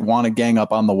 guys to want to gang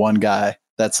up on the one guy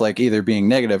that's like either being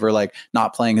negative or like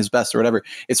not playing his best or whatever.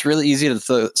 It's really easy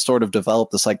to sort of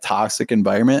develop this like toxic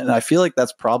environment. And I feel like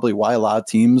that's probably why a lot of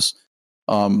teams,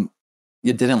 it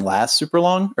didn't last super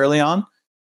long early on.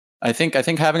 I think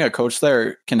having a coach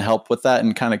there can help with that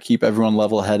and kind of keep everyone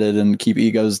level headed and keep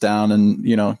egos down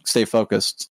and, stay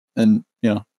focused and,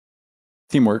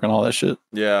 teamwork and all that shit.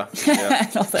 Yeah.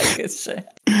 All that good shit.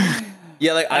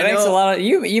 Yeah, like that makes a lot of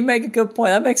you make a good point.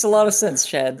 That makes a lot of sense,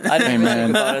 Chad. I didn't think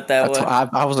about it that way.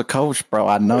 I was a coach, bro.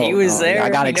 I know. He was there. I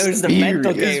got he knows the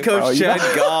mental game. It's Coach Chad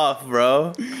Goff,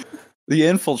 bro. The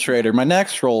infiltrator. My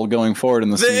next role going forward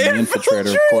in the scene, the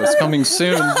infiltrator, of course, coming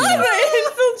soon. The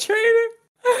infiltrator.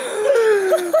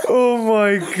 Oh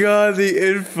my god, the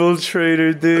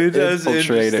infiltrator, dude. That's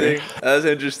Infiltrator. interesting. That's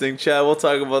interesting, Chad. We'll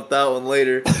talk about that one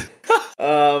later.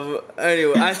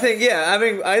 Anyway, I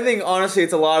think honestly,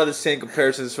 it's a lot of the same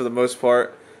comparisons for the most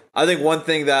part. I think one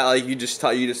thing that like you just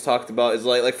talked about is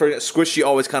like for Squishy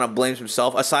always kind of blames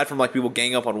himself. Aside from like people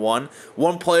ganging up on one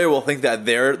player will think that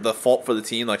they're the fault for the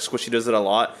team. Like Squishy does it a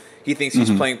lot. He thinks he's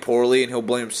playing poorly and he'll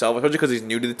blame himself, especially because he's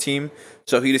new to the team.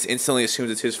 So he just instantly assumes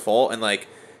it's his fault. And like,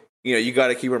 you know, you got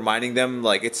to keep reminding them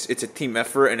like it's a team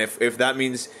effort. And if that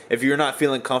means if you're not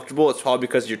feeling comfortable, it's probably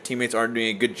because your teammates aren't doing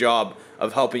a good job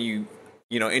of helping you,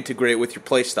 you know, integrate with your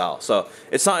play style. So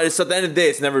it's at the end of the day,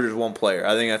 it's never just one player.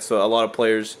 I think that's a lot of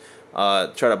players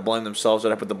try to blame themselves,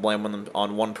 try to put the blame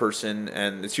on one person,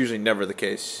 and it's usually never the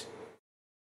case.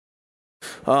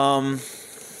 But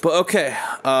okay,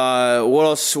 what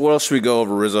else should we go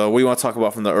over, Rizzo? What do you want to talk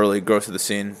about from the early growth of the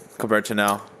scene compared to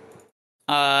now?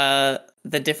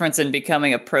 The difference in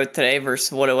becoming a pro today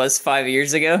versus what it was 5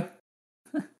 years ago.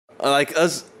 Like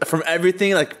us from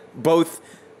everything, like both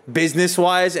business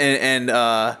wise and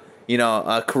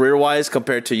career wise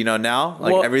compared to now,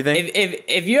 like everything.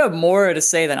 If you have more to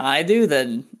say than I do,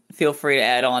 then feel free to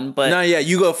add on. But no, yeah,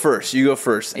 you go first,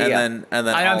 and then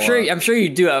I'm sure you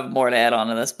do have more to add on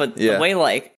to this. But the way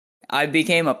like I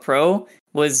became a pro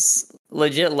was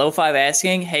legit low 5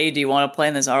 asking, hey, do you want to play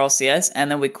in this RLCS?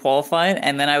 And then we qualified,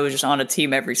 and then I was just on a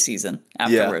team every season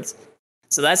afterwards. Yeah.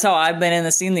 So that's how I've been in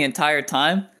the scene the entire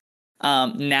time.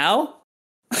 Now,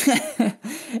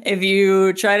 if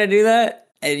you try to do that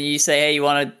and you say, hey, you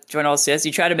want to join RLCS,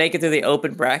 you try to make it through the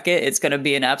open bracket, it's going to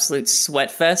be an absolute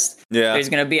sweat fest. Yeah. There's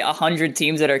going to be 100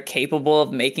 teams that are capable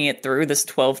of making it through this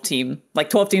 12 teams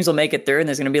will make it through, and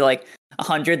there's going to be like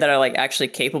 100 that are like actually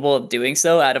capable of doing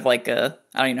so out of like I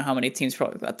don't even know how many teams,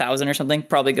 probably 1,000 or something,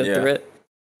 probably go through it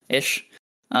ish.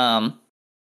 But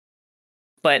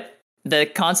the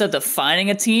concept of finding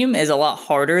a team is a lot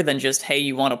harder than just, hey,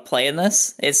 you want to play in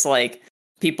this. It's like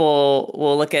people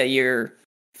will look at your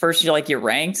first, you're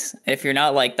ranked. If you're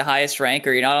not like the highest rank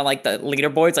or you're not on like the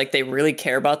leaderboards, like they really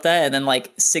care about that. And then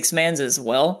like 6-mans as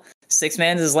well.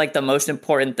 6-mans is like the most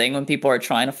important thing when people are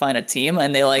trying to find a team,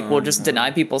 and they like will just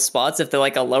deny people spots if they're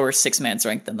like a lower 6-man's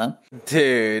rank than them.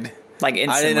 Dude, like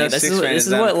instantly. I didn't know this is what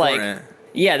important.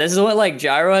 This is what like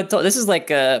Gyro had told. This is like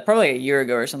probably a year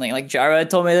ago or something. Like Gyro had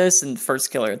told me this, and First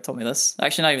Killer had told me this.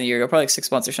 Actually, not even a year ago, probably like 6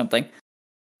 months or something.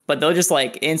 But they'll just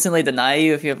like instantly deny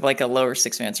you if you have like a lower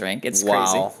 6-man's rank. It's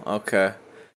crazy. Wow. Okay.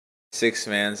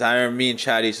 6-mans. I remember me and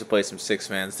Chad used to play some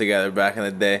 6-mans together back in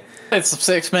the day. Played some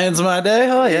 6-mans in my day.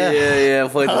 Oh yeah. Yeah.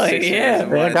 Played some 6-mans in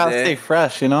my day. I gotta stay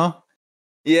fresh,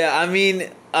 Yeah, I mean,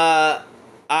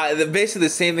 basically the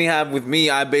same thing happened with me.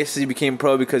 I basically became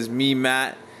pro because me,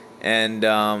 Matt, and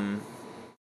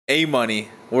A-Money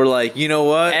were like, you know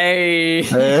what? Hey.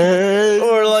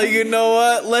 Or like, you know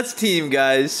what? Let's team,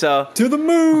 guys. So to the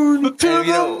moon. To the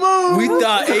moon. We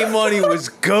thought A-Money was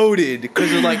goated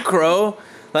because of like Crow.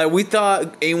 Like, we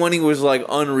thought A-Money was, like,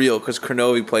 unreal because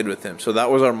Kronovi played with him. So that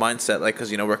was our mindset, like,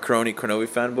 because, we're Kronovi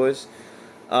fanboys.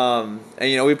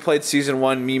 And, we played Season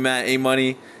 1, me, Matt,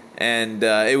 A-Money, and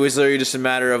it was literally just a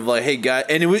matter of, like, hey, guys.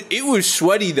 And it was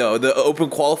sweaty, though, the open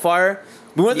qualifier.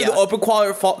 We went through the open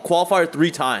qualifier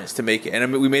 3 times to make it,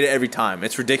 and we made it every time.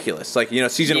 It's ridiculous. Like,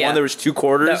 Season 1, there was 2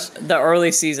 quarters. The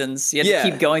early seasons, you had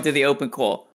to keep going through the open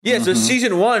qual. Yeah, so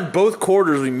Season 1, both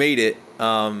quarters we made it.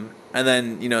 And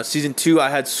then, Season 2, I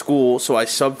had school, so I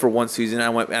subbed for 1 season.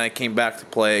 I came back to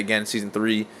play again Season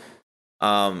 3.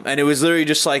 And it was literally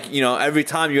just like, every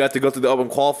time you have to go through the open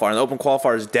qualifier, and the open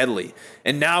qualifier is deadly.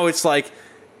 And now it's like,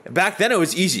 back then it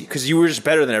was easy because you were just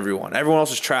better than everyone. Everyone else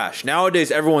was trash.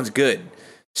 Nowadays, everyone's good.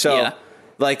 So,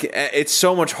 it's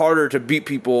so much harder to beat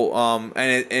people.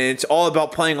 And it's all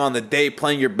about playing on the day,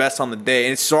 playing your best on the day.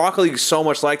 And it's Rocket League so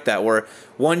much like that, where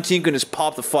one team can just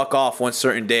pop the fuck off one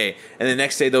certain day, and the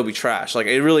next day they'll be trash. Like,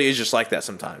 it really is just like that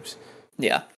sometimes.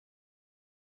 Yeah.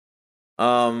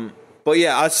 But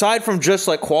yeah, aside from just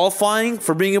like qualifying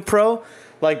for being a pro,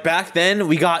 like back then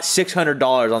we got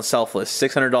 $600 on Selfless,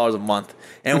 $600 a month,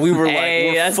 and we were hey,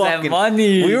 like, that's fucking, that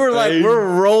money. We were like,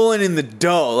 we're rolling in the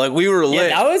dough, like we were lit.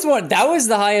 Yeah, that was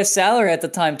the highest salary at the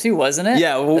time too, wasn't it?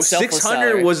 Yeah, well,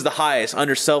 600 was the highest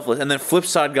under Selfless, and then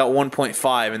Flipside got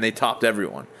 1.5, and they topped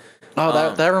everyone.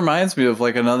 Oh, that reminds me of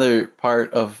like another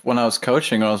part of when I was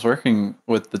coaching, when I was working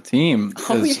with the team.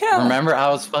 Oh, yeah. Remember, I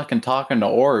was fucking talking to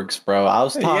orgs, bro. I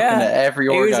was talking to every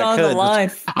org I could. He was on the line.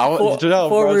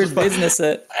 Forward business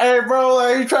it. Hey, bro,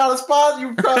 are you trying to spot?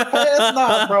 You trying to pay us?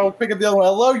 Nah, bro. Pick up the other one.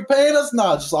 Hello, you paying us?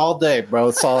 Nah, just all day, bro.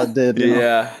 That's all it did.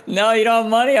 Yeah. No, you don't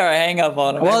have money? All right, hang up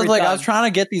on him. Well, I was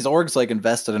trying to get these orgs like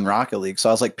invested in Rocket League. So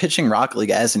I was like pitching Rocket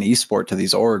League as an esport to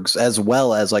these orgs, as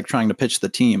well as like trying to pitch the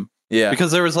team. Yeah,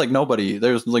 because there was nobody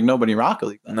in Rocket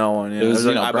League then. No one. Yeah. It was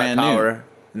brand new,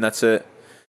 and that's it.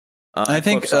 I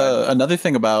think another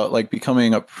thing about like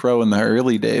becoming a pro in the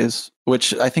early days,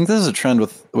 which I think this is a trend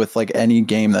with like any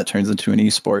game that turns into an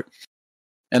esport,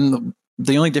 and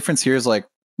the only difference here is like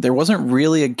there wasn't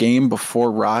really a game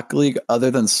before Rocket League other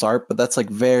than SARP, but that's like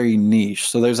very niche.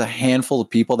 So there's a handful of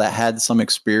people that had some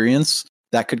experience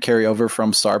that could carry over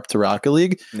from SARP to Rocket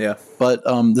League. Yeah. But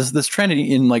this trend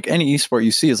in like any esport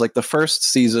you see is like the first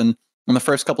season and the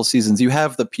first couple seasons, you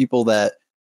have the people that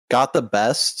got the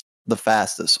best the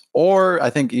fastest. Or I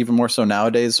think even more so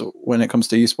nowadays when it comes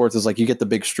to esports is like you get the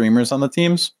big streamers on the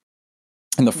teams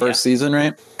in the first season,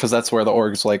 right? Because that's where the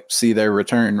orgs like see their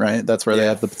return, right? That's where they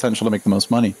have the potential to make the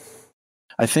most money.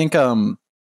 I think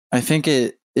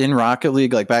it in Rocket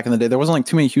League, like back in the day, there wasn't like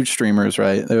too many huge streamers,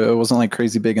 right? It wasn't like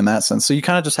crazy big in that sense. So you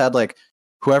kind of just had like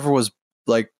whoever was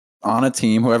like on a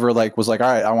team, whoever like was like,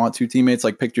 all right, I want 2 teammates,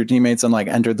 like picked your teammates and like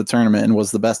entered the tournament and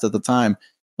was the best at the time.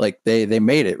 Like they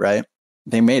made it, right?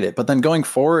 They made it. But then going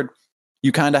forward,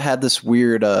 you kind of had this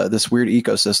weird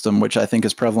ecosystem, which I think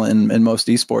is prevalent in most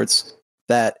esports,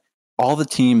 that all the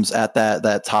teams at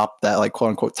that top, that like quote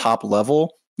unquote top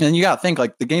level. And you got to think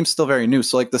like the game's still very new.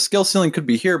 So like the skill ceiling could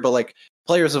be here, but like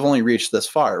players have only reached this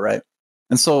far, right?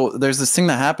 And so there's this thing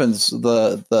that happens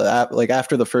like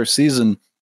after the first season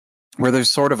where there's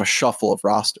sort of a shuffle of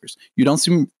rosters. You don't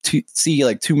seem to see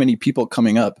like too many people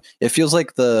coming up. It feels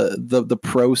like the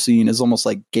pro scene is almost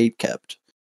like gate kept.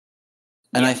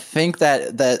 And I think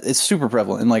that it's super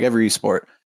prevalent in like every esport.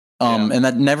 And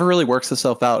that never really works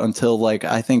itself out until like,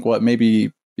 I think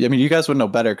you guys would know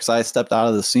better because I stepped out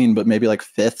of the scene, but maybe like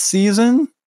 5th season.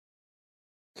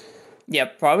 Yeah,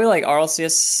 probably like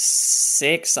RLCS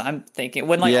 6, I'm thinking.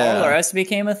 When like RLRS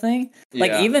became a thing.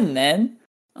 Like even then,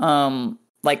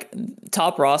 like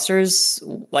top rosters,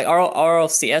 like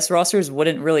RLCS rosters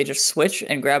wouldn't really just switch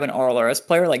and grab an RLRS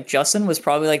player. Like Justin was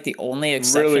probably like the only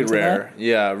exception really to rare. That.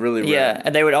 Yeah, really rare. Yeah,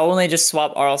 and they would only just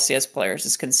swap RLCS players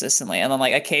just consistently. And then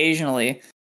like occasionally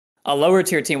a lower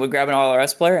tier team would grab an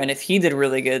RLRS player, and if he did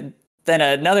really good, then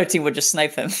another team would just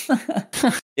snipe him.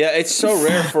 Yeah, it's so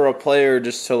rare for a player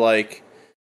just to like,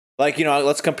 you know,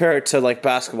 let's compare it to like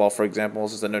basketball, for example,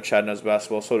 since I know Chad knows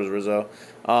basketball, so does Rizzo.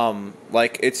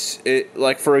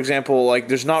 Like for example, like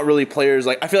there's not really players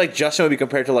like I feel like Justin would be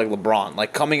compared to like LeBron,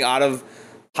 like coming out of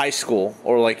high school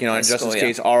or like, you know, in Justin's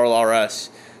case, RLRS,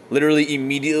 literally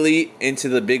immediately into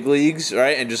the big leagues,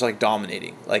 right? And just like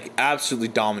dominating, like absolutely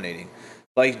dominating.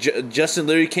 Like Justin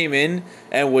literally came in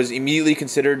and was immediately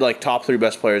considered like top 3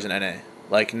 best players in NA.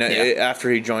 Like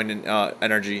after he joined in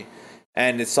NRG.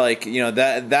 And it's like, you know,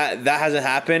 that hasn't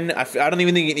happened. I don't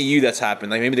even think in EU that's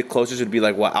happened. Like maybe the closest would be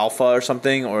like Alpha or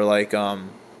something, or like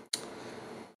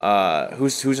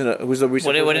who's the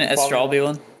recent? Wouldn't Astral be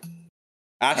one?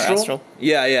 Astral?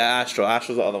 Yeah, Astral.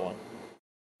 Astral's the other one.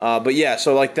 But yeah,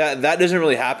 so like that doesn't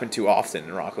really happen too often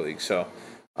in Rocket League. So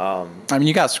I mean,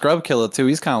 you got Scrub Killer too.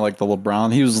 He's kind of like the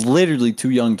LeBron. He was literally too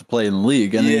young to play in the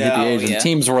league, and then he hit the age, and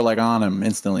teams were like on him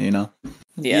instantly. You know.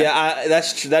 Yeah,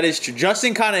 that is true.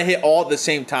 Justin kind of hit all at the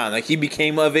same time. Like he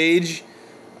became of age,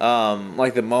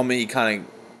 like the moment he kind of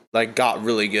like got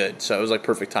really good. So it was like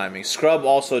perfect timing. Scrub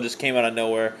also just came out of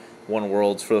nowhere, won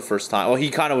Worlds for the first time. Well, he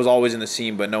kind of was always in the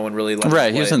scene, but no one really let him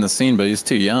play. He was in the scene, but he's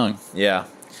too young. Yeah.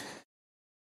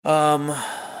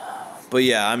 But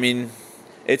yeah, I mean,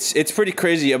 it's pretty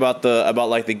crazy about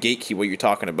like the gatekeep what you're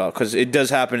talking about, because it does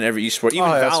happen in every esport. Even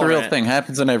that's a real thing.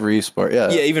 Happens in every esport. Yeah.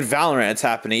 Yeah, even Valorant, it's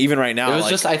happening. Even right now, it was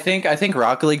just I think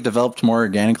Rocket League developed more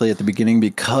organically at the beginning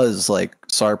because like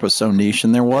SARP was so niche,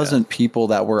 and there wasn't people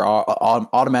that were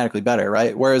automatically better,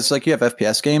 right? Whereas like you have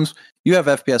FPS games, you have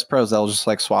FPS pros that'll just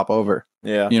like swap over.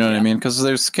 Yeah, you know what I mean? Because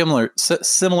there's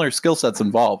similar skill sets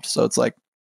involved, so it's like.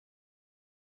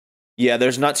 Yeah,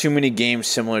 there's not too many games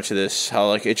similar to this. How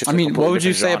like it's just. I mean, what would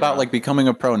you say about like becoming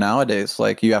a pro nowadays?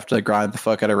 Like you have to grind the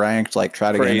fuck out of ranked, like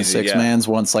try to get into 6-mans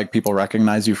once like people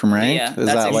recognize you from ranked. Yeah, is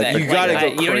that like you gotta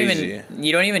go crazy?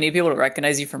 You don't even need people to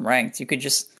recognize you from ranked. You could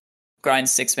just grind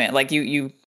 6-man. Like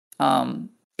you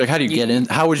like how do you get in?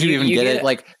 How would you even get it?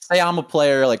 Like say I'm a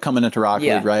player like coming into Rocket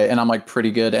League, right? And I'm like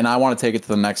pretty good, and I want to take it to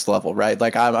the next level, right?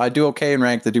 Like I do okay in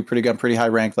ranked. I do pretty good, pretty high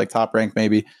ranked, like top ranked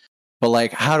maybe. But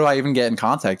like, how do I even get in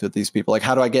contact with these people? Like,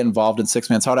 how do I get involved in six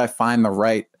mans? How do I find the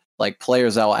right like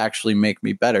players that will actually make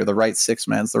me better? The right six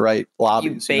mans, the right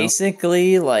lobbies. You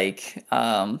basically like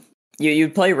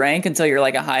you'd play rank until you're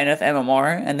like a high enough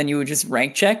MMR, and then you would just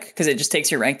rank check because it just takes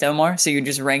your ranked MMR. So you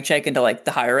just rank check into like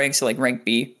the higher ranks, so like rank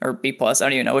B or B plus. I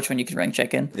don't even know which one you can rank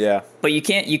check in. Yeah, but you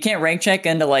can't rank check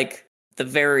into like the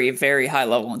very very high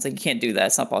level ones. Like you can't do that.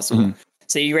 It's not possible. Mm-hmm.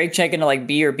 So you rank check into like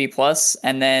B or B plus,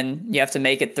 and then you have to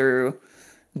make it through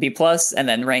B plus, and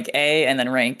then rank A, and then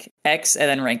rank X, and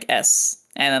then rank S.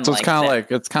 And then so it's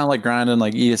kind of like grinding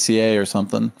like ESEA or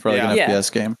something for like an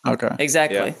FPS game. Okay,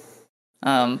 exactly.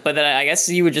 Yeah. But then I guess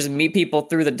you would just meet people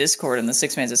through the Discord and the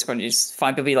six man's Discord, and you just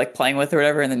find people you like playing with or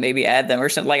whatever, and then maybe add them or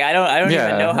something. Like I don't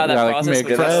even know how that process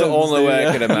works. That's the only way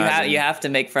I could imagine. You have to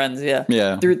make friends,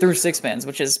 through six mans,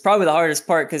 which is probably the hardest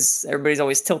part because everybody's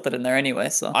always tilted in there anyway.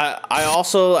 So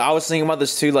I was thinking about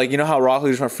this too. Like, you know how Rocket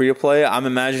League's free to play? I'm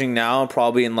imagining now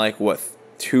probably in like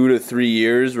 2 to 3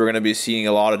 years we're gonna be seeing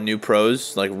a lot of new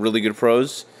pros, like really good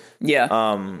pros.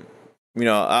 Yeah. You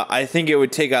know, I think it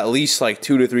would take at least like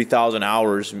 2,000 to 3,000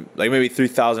 hours, like maybe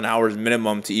 3,000 hours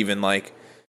minimum to even like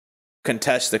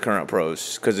contest the current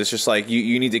pros, because it's just like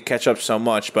you need to catch up so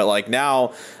much. But like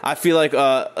now, I feel like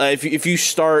if you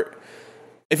start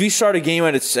a game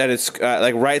at its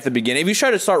like right at the beginning, if you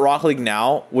try to start Rocket League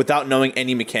now without knowing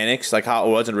any mechanics, like how it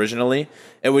was originally,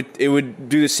 it would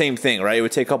do the same thing, right? It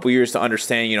would take a couple years to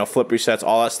understand, you know, flip resets,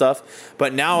 all that stuff.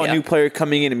 But now a new player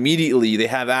coming in immediately, they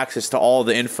have access to all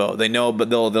the info. They know, but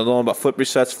they'll know about flip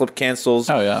resets, flip cancels.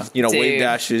 Oh yeah, you know, wave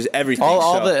dashes, everything.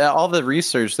 All the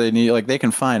research they need, like they can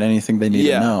find anything they need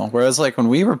to know. Whereas like when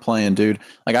we were playing, dude,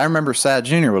 like I remember Sad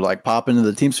Jr. would like pop into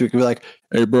the team so we could be like,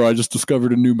 "Hey, bro, I just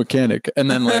discovered a new mechanic," and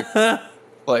then like,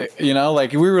 like you know,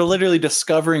 like we were literally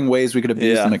discovering ways we could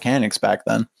abuse the mechanics back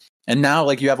then. And now,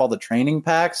 like, you have all the training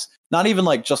packs, not even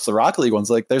like just the Rocket League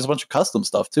ones. Like, there's a bunch of custom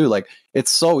stuff too. Like,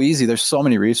 it's so easy. There's so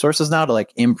many resources now to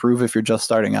like improve if you're just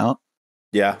starting out.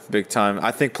 Yeah, big time.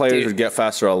 I think players would get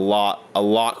faster a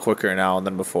lot quicker now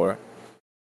than before.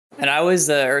 And I was,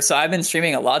 so I've been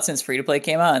streaming a lot since free to play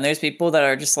came out, and there's people that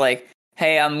are just like,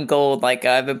 "Hey, I'm gold. Like,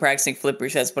 I've been practicing flip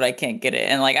resets, but I can't get it."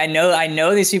 And like, I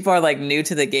know these people are like new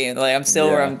to the game. Like, I'm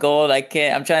silver, I'm gold.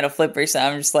 I'm trying to flip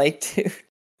reset. I'm just like, dude.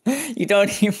 You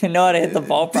don't even know how to hit the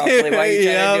ball properly. Why are you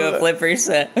trying to do a flip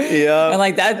reset? Yeah, and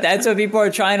like that's what people are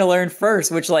trying to learn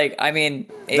first. Which, like, I mean,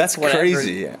 that's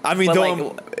crazy. I mean,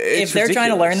 like, if they're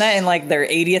trying to learn that in like their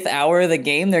 80th hour of the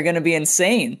game, they're going to be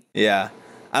insane. Yeah,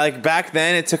 like back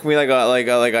then, it took me like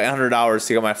 100 hours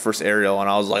to get my first aerial, and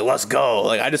I was like, "Let's go!"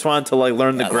 Like I just wanted to like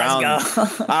learn the ground.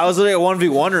 I was literally a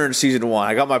 1v1er in season 1.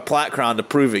 I got my plat crown to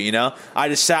prove it. You know, I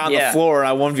just sat on the floor and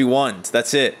I 1v1'd.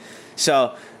 That's it.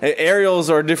 So.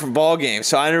 Aerials are a different ball game,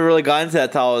 so I never really got into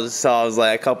that until I was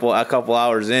like a couple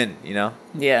hours in, you know.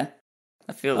 Yeah,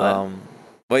 I feel that.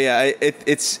 But yeah,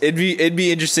 it'd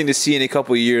be interesting to see in a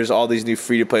couple of years all these new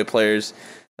free to play players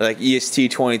like EST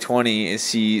 2020 and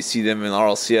see them in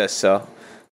RLCS. So I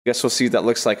guess we'll see what that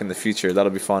looks like in the future.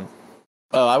 That'll be fun.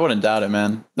 Oh, I wouldn't doubt it,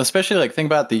 man. Especially like think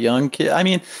about the young kid. I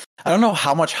mean, I don't know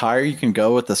how much higher you can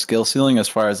go with the skill ceiling as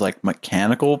far as like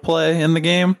mechanical play in the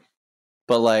game,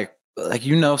 but like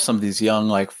you know, some of these young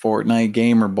like Fortnite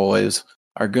gamer boys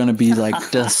are going to be like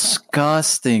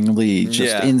disgustingly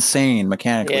just insane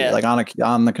mechanically, like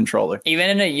on the controller. Even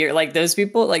in a year, like those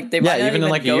people, like they might not even in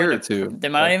like a year or two. They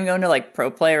might not even go into like pro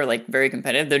play or like very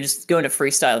competitive. They're just going to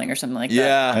freestyling or something like that.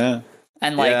 Yeah.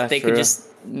 And like they could just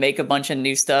make a bunch of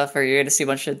new stuff, or you're going to see a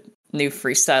bunch of new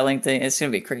freestyling things. It's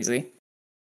going to be crazy.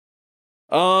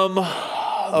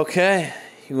 Okay.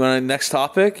 You want a next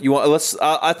topic?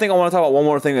 I think I want to talk about one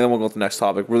more thing, and then we'll go to the next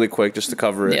topic really quick, just to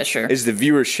cover it. Yeah, sure. Is the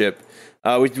viewership?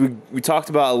 We talked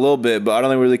about it a little bit, but I don't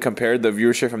think we really compared the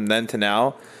viewership from then to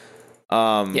now.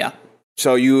 Yeah.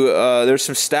 So there's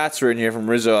some stats written here from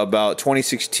Rizzo about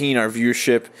 2016. Our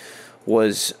viewership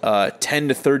was 10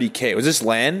 to 30K. Was this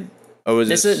LAN? Or was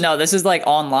this is like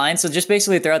online. So just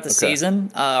basically throughout the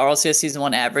season, RLCS season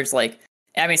 1 averaged like,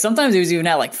 I mean, sometimes it was even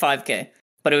at like 5K,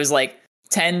 but it was like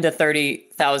 10 to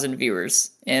 30,000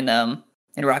 viewers in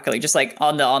Rocket League, just like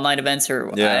on the online events or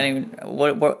I don't even,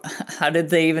 what how did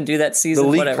they even do that season? The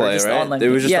league play, just right? Online, it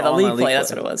was just the league play.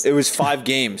 That's what it was. It was 5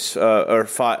 games, or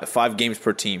five games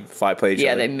per team, 5 play each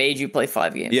other. They made you play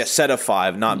 5 games. Yeah, set of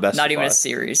 5, not best. Not of even 5. A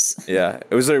series. Yeah,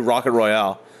 it was like Rocket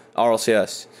Royale,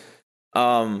 RLCS.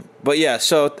 But yeah,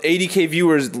 so 80K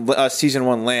viewers season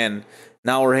 1 LAN.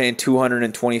 Now we're hitting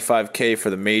 225K for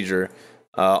the major.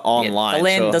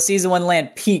 Online. The season 1 LAN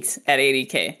peaked at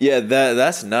 80K. Yeah,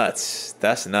 that's nuts.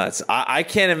 That's nuts. I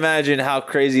can't imagine how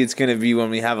crazy it's going to be when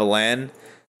we have a LAN.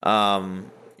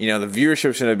 the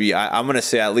viewership's going to be, I'm going to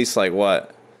say at least like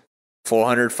what,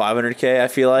 400, 500K, I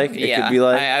feel like it could be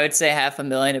like. I would say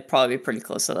 500,000. It'd probably be pretty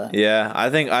close to that. Yeah, I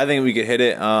think we could hit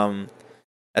it.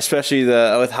 Especially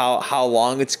with how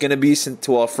long it's going to be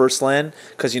to our first LAN,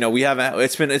 because we haven't.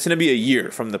 It's going to be a year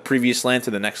from the previous LAN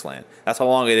to the next LAN. That's how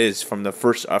long it is from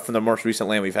the most recent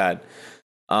LAN we've had,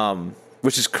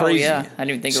 which is crazy. Oh, yeah, I didn't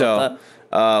even think about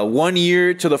that. 1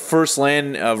 year to the first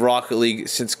LAN of Rocket League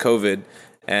since COVID,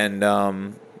 and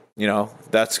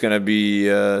that's going to be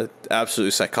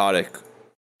absolutely psychotic.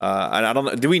 And I don't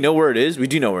know. Do we know where it is? We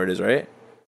do know where it is, right?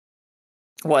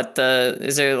 What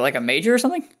is there like a major or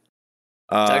something?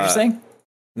 Is that what you're saying?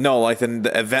 No, like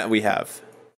the event we have.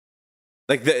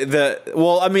 Like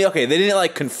well, I mean, okay, they didn't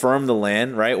like confirm the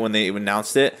LAN, right, when they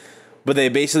announced it, but they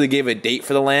basically gave a date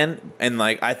for the LAN, and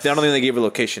like I don't think they gave a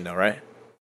location though, right?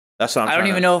 That's what I don't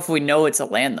even know if we know it's a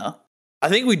LAN though. I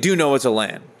think we do know it's a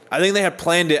LAN. I think they had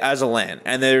planned it as a LAN,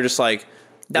 and they're just like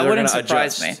that wouldn't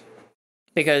surprise me.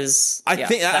 Because I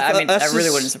think that really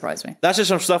wouldn't surprise me. That's just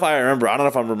some stuff I remember. I don't know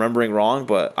if I'm remembering wrong,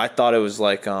 but I thought it was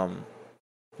like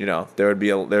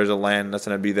there's a LAN that's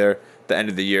going to be there at the end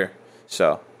of the year.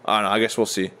 So, I don't know. I guess we'll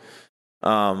see.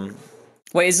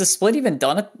 Wait, is the split even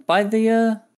done by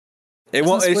the It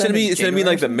won't. It's going to be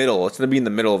like the middle. It's going to be in the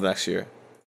middle of next year.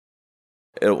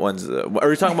 Are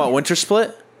we talking about winter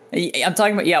split? I'm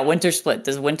talking about winter split.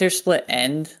 Does winter split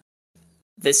end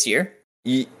this year?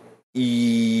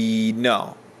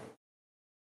 No.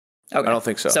 Okay. I don't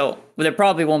think so. So, there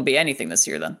probably won't be anything this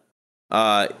year then.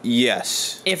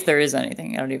 Yes. If there is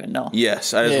anything, I don't even know.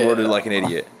 Yes, I just worded like an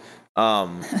idiot.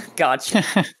 Gotcha.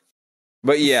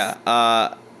 But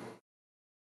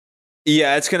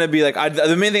it's gonna be like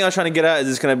the main thing I was trying to get at is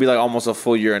it's gonna be like almost a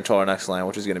full year until our next LAN,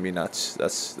 which is gonna be nuts.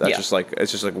 That's just like weird.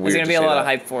 There's gonna be a lot of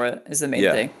hype for it. Is the main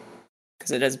thing,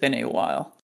 because it has been a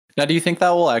while. Now, do you think that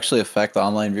will actually affect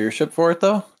online viewership for it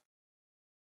though?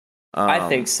 I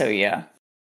think so. Yeah.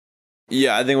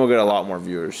 Yeah, I think we'll get a lot more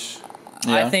viewers.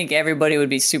 Yeah. I think everybody would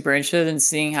be super interested in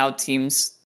seeing how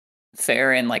teams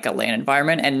fare in like a LAN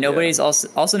environment, and nobody's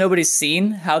nobody's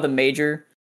seen how the major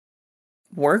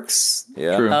works.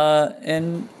 Yeah,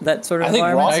 in that sort of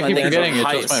environment. I keep forgetting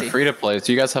it's just my free to play.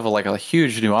 So you guys have a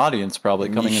huge new audience probably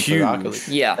coming into Rocket League.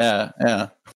 Yeah.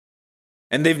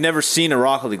 And they've never seen a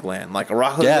Rocket League LAN. Like a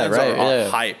Rocket League LANs are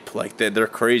hype. Like they're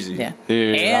crazy. Yeah.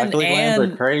 Dude, Rocket League LANs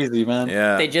are crazy, man.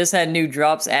 Yeah. They just had new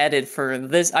drops added for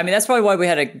this. I mean, that's probably why we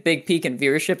had a big peak in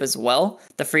viewership as well.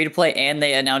 The free to play, and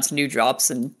they announced new drops,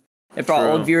 and it brought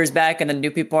old viewers back, and then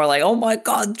new people are like, "Oh my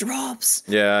god, drops!"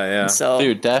 Yeah. And so,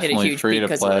 dude, definitely free to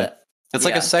play. It's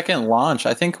like a second launch.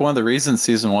 I think one of the reasons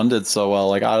Season 1 did so well,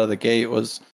 like out of the gate,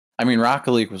 was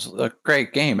Rocket League was a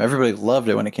great game. Everybody loved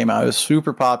it when it came out. It was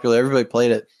super popular. Everybody played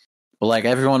it. But like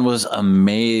everyone was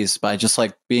amazed by just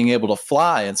like being able to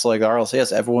fly. And so like the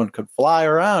RLCS, everyone could fly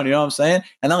around, you know what I'm saying?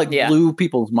 And that like blew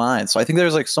people's minds. So I think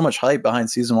there's like so much hype behind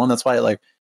Season 1. That's why it like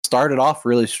started off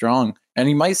really strong. And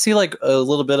you might see like a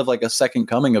little bit of like a second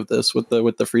coming of this with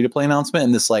the free to play announcement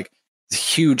and this like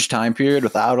huge time period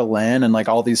without a LAN, and like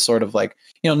all these sort of like,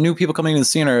 new people coming into the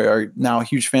scene are now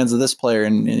huge fans of this player,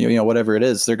 and whatever it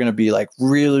is, they're going to be like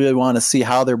really want to see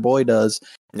how their boy does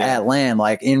at LAN,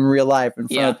 like in real life in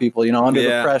front of people, under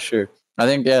the pressure. I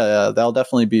think that'll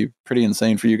definitely be pretty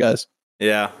insane for you guys.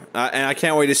 Yeah, and I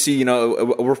can't wait to see.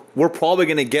 We're probably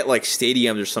going to get like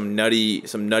stadiums or some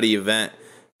nutty event.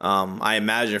 I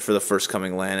imagine for the first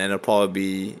coming LAN, and it'll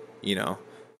probably be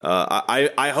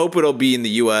I hope it'll be in the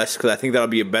U.S. because I think that'll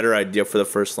be a better idea for the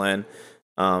first LAN.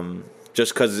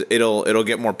 Just because it'll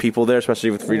get more people there,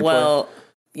 especially with free to play. Well,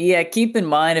 yeah, keep in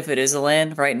mind if it is a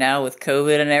LAN right now with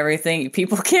COVID and everything,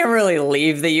 people can't really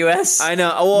leave the U.S. I know.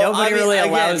 Well, nobody really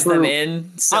allows them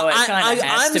in, so it kind of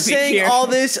has to be saying here. all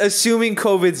this assuming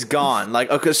COVID's gone,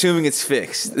 like assuming it's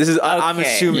fixed. This is I'm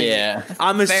assuming. Yeah.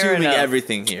 I'm assuming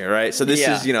everything here, right? So this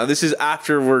is this is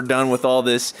after we're done with all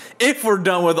this. If we're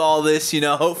done with all this,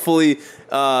 hopefully,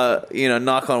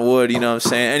 knock on wood. You know what I'm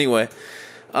saying? Anyway,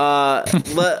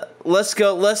 Let's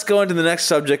go into the next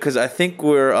subject because I think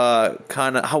we're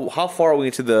kind of how far are we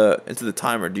into the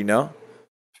timer? Do you know?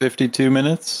 52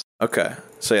 minutes. Okay,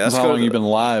 so let's how go. long you've been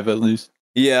live at least?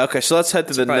 Yeah. Okay, so let's head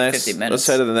to the next. 50 minutes. Let's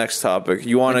head to the next topic.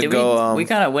 You want to go? We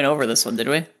kind of went over this one, did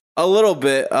we? A little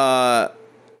bit. Not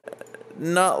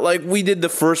like we did the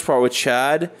first part with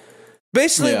Chad.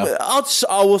 Basically, I'll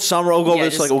go over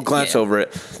this. We'll glance over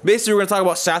it. Basically, we're going to talk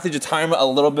about Sathy Jaitima a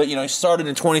little bit. He started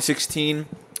in 2016.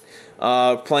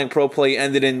 Playing pro play,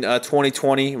 ended in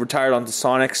 2020, retired onto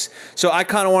Sonics. So I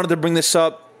kind of wanted to bring this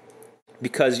up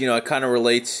because, it kind of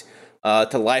relates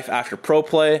to life after pro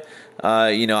play.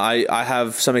 I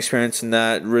have some experience in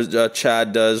that.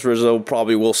 Chad does. Rizzo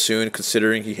probably will soon,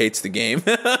 considering he hates the game.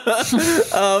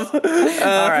 All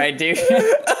right, dude.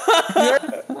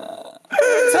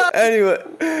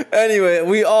 Anyway,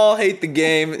 we all hate the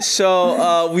game.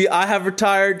 So I have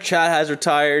retired. Chad has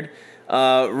retired.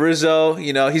 Rizzo,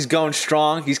 he's going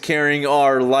strong. He's carrying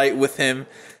our light with him.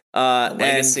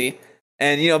 Legacy.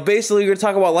 And basically, we're going to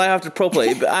talk about life after pro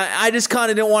play. But I just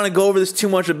kind of didn't want to go over this too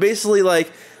much. But basically,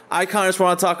 I kind of just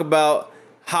want to talk about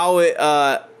how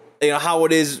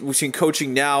it is between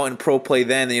coaching now and pro play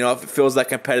then. If it feels that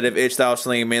competitive itch, that was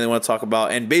something I mainly want to talk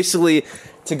about. And basically,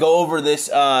 to go over this,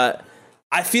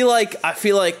 I feel like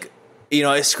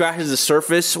it scratches the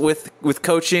surface with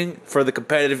coaching for the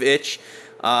competitive itch.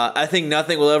 I think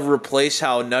nothing will ever replace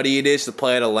how nutty it is to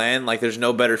play at a LAN. There's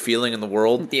no better feeling in the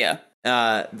world. Yeah.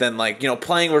 Than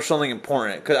playing for something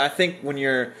important. Because I think when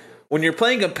you're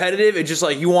playing competitive, it's just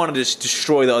you want to just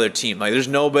destroy the other team. There's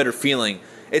no better feeling.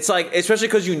 It's especially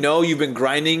because you've been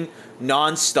grinding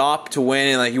nonstop to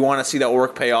win, and you want to see that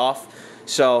work pay off.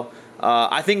 So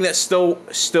I think that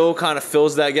still kind of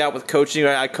fills that gap with coaching.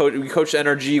 Right? We coach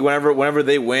NRG whenever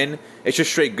they win. It's just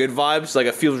straight good vibes.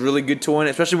 It feels really good to win,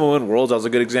 especially when we win Worlds. That was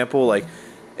a good example.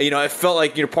 It felt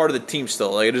like you're part of the team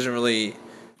still. It doesn't really.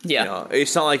 Yeah,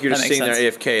 it's not like you're just sitting there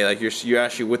AFK. You're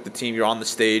actually with the team. You're on the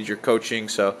stage. You're coaching.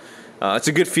 So it's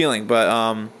a good feeling. But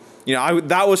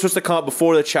that was supposed to come up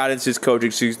before the Chad and Sizz coaching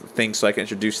thing, so I can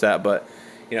introduce that. But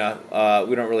we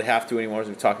don't really have to anymore, as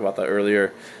we talked about that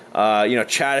earlier.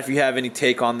 Chad, if you have any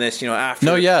take on this, after.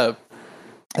 No, yeah,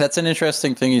 that's an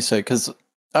interesting thing you say, because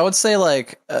I would say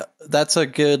that's a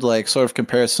good sort of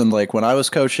comparison. When I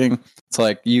was coaching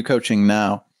to you coaching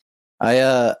now.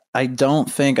 I don't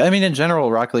think. I mean, in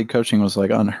general, Rocket League coaching was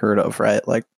unheard of, right?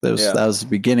 That was the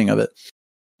beginning of it,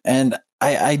 and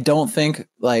I don't think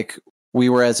we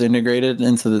were as integrated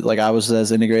into the I was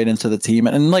as integrated into the team,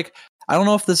 and I don't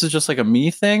know if this is just a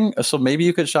me thing. So maybe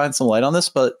you could shine some light on this,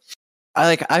 but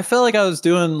I felt like I was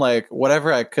doing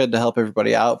whatever I could to help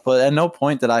everybody out, but at no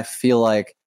point did I feel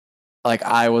like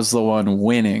I was the one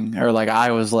winning or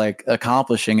I was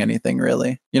accomplishing anything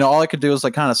really. All I could do was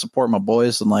kind of support my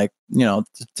boys and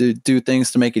do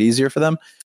things to make it easier for them.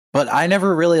 But I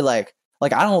never really I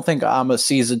don't think I'm a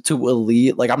season 2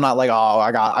 elite. I'm not I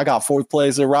got 4th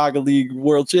place at Rocket League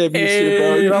World Championship,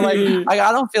 bro.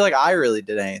 I don't feel like I really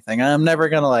did anything. I'm never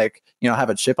gonna have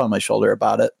a chip on my shoulder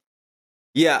about it.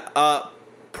 Yeah.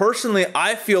 Personally,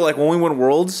 I feel when we win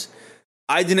Worlds,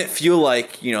 I didn't feel I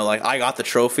got the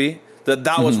trophy.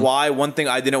 That was why one thing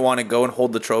I didn't want to go and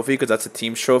hold the trophy, because that's a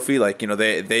team's trophy.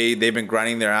 They've been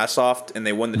grinding their ass off and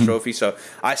they won the trophy. So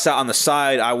I sat on the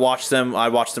side, I watched them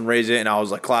raise it, and I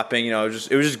was clapping. It was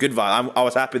just good vibe. I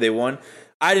was happy they won.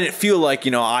 I didn't feel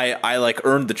I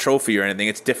earned the trophy or anything.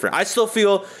 It's different. I still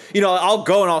feel I'll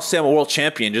go and I'll say I'm a world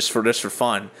champion just for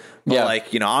fun. But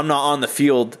I'm not on the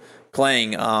field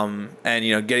playing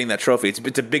and getting that trophy.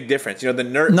 It's a big difference. The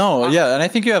nerd. No, yeah, and I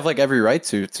think you have every right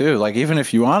to too. Even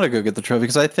if you want to go get the trophy,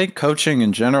 because I think coaching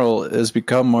in general has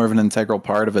become more of an integral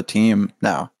part of a team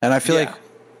now. And I feel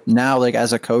now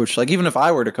as a coach, even if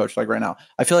I were to coach right now,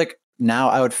 I feel now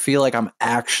I would feel I'm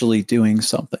actually doing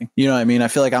something. You know what I mean? I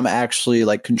feel I'm actually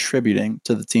contributing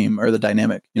to the team or the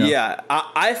dynamic. Yeah,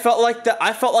 I felt like that.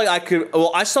 I felt I could.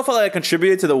 Well, I still felt I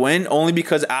contributed to the win only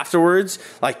because afterwards,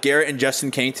 Garrett and Justin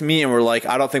came to me and were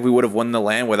I don't think we would have won the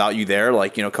LAN without you there,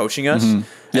 coaching us. Mm-hmm.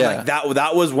 Yeah, and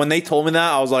that was when they told me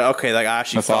that, I was okay, I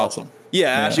actually That's felt awesome. Yeah,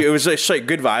 actually, it was straight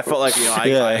good vibe. I felt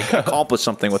I accomplished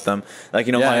something with them.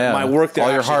 My work there.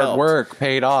 All your hard helped. Work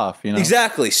paid off.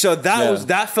 Exactly. So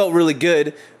that felt really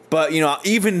good. But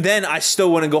even then, I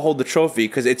still wouldn't go hold the trophy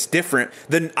because it's different.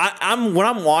 Then when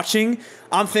I'm watching,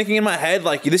 I'm thinking in my head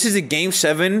this is a Game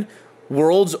 7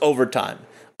 Worlds overtime.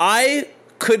 I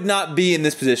could not be in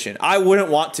this position. I wouldn't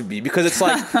want to be, because it's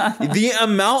the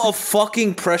amount of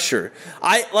fucking pressure.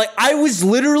 I was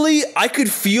literally, I could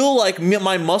feel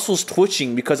my muscles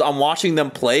twitching because I'm watching them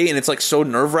play, and it's so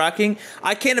nerve-wracking.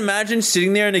 I can't imagine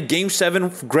sitting there in a Game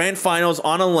 7 grand finals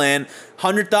on a LAN,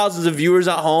 100,000s of viewers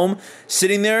at home,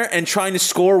 sitting there and trying to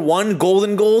score one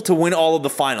golden goal to win all of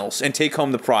the finals and take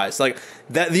home the prize.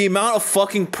 The amount of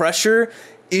fucking pressure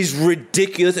is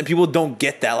ridiculous, and people don't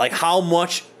get that. How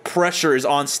much pressure is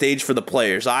on stage for the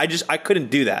players. I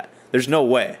couldn't do that. There's no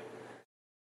way.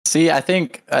 See, I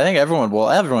think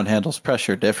everyone handles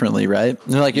pressure differently, right?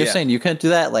 And you're saying you couldn't do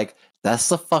that. That's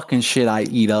the fucking shit I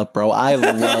eat up, bro. I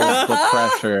love the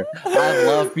pressure. I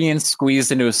love being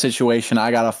squeezed into a situation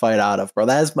I gotta fight out of, bro.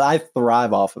 I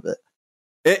thrive off of it.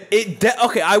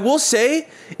 Okay, I will say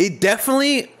it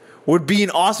definitely would be an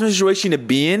awesome situation to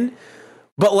be in,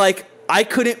 but I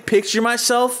couldn't picture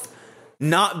myself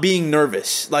not being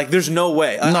nervous. Like, there's no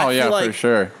way. I feel like, for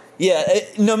sure. Yeah,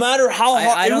 no matter how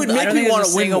hard, it would make me want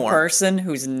to win more. Person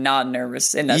who's not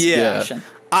nervous in that situation.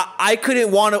 I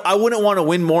wouldn't want to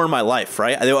win more in my life,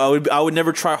 right? I would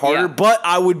never try harder, but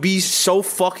I would be so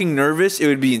fucking nervous. It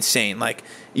would be insane. Like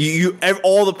you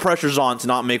all the pressure's on to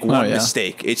not make one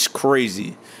mistake. It's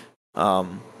crazy.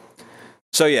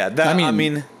 So yeah,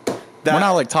 we're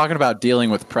not like talking about dealing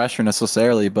with pressure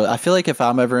necessarily, but I feel like if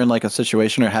I'm ever in like a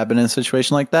situation or have been in a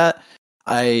situation like that,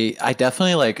 I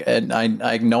definitely like, and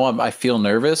I know I feel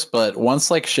nervous, but once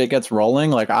like shit gets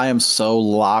rolling, like I am so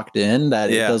locked in that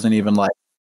it doesn't even like,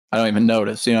 I don't even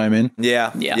notice. You know what I mean?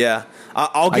 Yeah.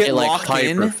 I'll get locked like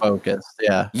in. Hyper-focused.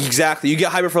 Yeah. Exactly. You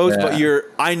get hyper-focused, but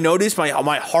I notice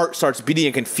my heart starts beating.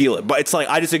 I can feel it, but it's like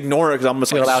I just ignore it because I'm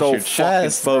just like so fucking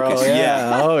focused. Bro.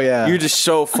 Yeah. Oh yeah. You're just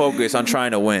so focused on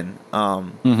trying to win.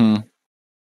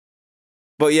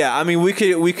 But yeah, I mean, we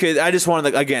could. I just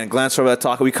wanted to again glance over that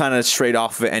talk. We kind of strayed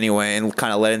off of it anyway, and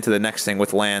kind of led into the next thing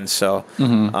with lands. So,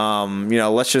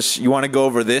 let's just. You want to go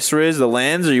over this, Riz, the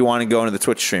lands, or you want to go into the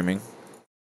Twitch streaming?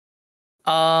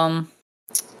 I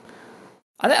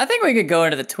think we could go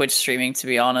into the Twitch streaming. To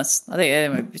be honest, I think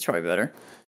it might be probably better.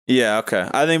 Yeah. Okay.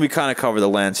 I think we kind of cover the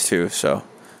lands too. So.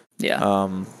 Yeah.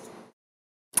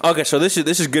 Okay, so this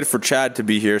is good for Chad to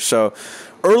be here. So,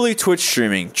 early Twitch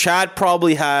streaming. Chad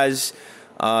probably has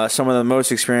some of the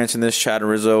most experience in this. Chad and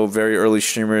Rizzo, very early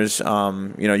streamers.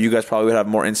 You guys probably would have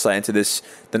more insight into this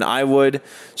than I would.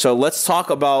 So let's talk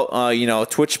about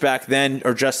Twitch back then,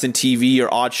 or Justin TV, or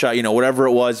Oddshot, whatever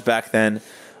it was back then.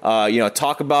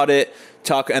 Talk about it.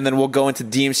 And then we'll go into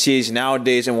DMCAs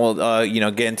nowadays, and we'll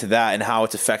get into that and how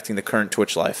it's affecting the current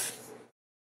Twitch life.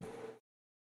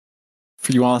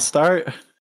 You want to start?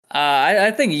 I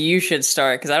think you should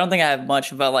start because I don't think I have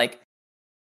much about like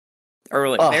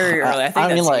very early.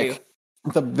 I mean, like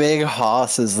you. The big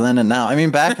hosses then and now. I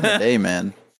mean, back in the day,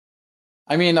 man.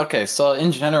 I mean, okay, so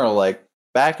in general, like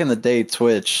back in the day,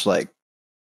 Twitch, like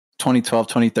 2012,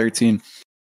 2013,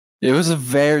 it was a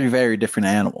very, very different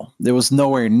animal. It was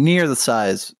nowhere near the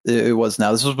size it was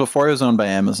now. This was before it was owned by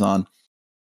Amazon.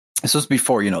 This was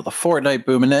before, the Fortnite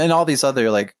boom and all these other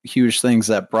like huge things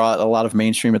that brought a lot of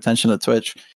mainstream attention to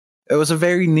Twitch. It was a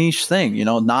very niche thing,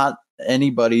 not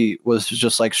anybody was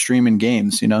just like streaming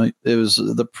games, it was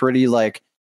the pretty like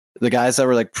the guys that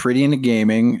were like pretty into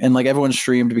gaming, and like everyone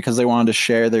streamed because they wanted to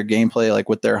share their gameplay like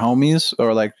with their homies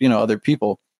or like, other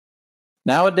people.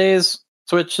 Nowadays,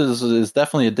 Twitch is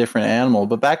definitely a different animal,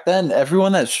 but back then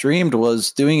everyone that streamed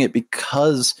was doing it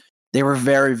because they were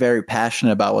very, very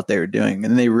passionate about what they were doing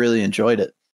and they really enjoyed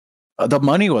it. The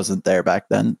money wasn't there back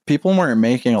then. People weren't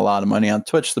making a lot of money on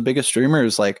Twitch. The biggest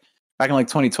streamers, like back in like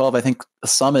 2012, I think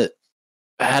Summit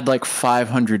had like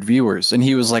 500 viewers, and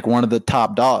he was like one of the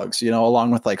top dogs,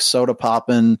 along with like Soda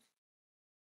Poppin'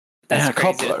 and a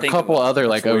couple other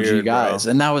like OG weird, guys,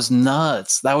 bro. And that was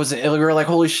nuts. We were like,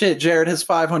 holy shit, Jared has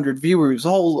 500 viewers.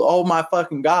 Oh my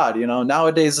fucking god,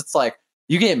 Nowadays it's like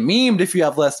you get memed if you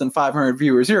have less than 500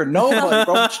 viewers. You're nobody,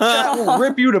 bro. Chat will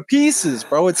rip you to pieces,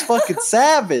 bro. It's fucking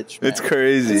savage. Man. It's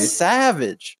crazy. It's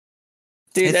savage.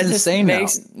 Dude, it's that insane.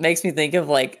 Just makes me think of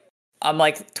like I'm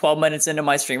like 12 minutes into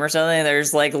my stream or something, and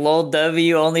there's like Lil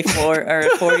W only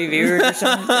 40 viewers or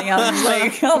something. I'm just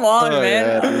like, come on,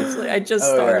 man. I just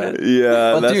started.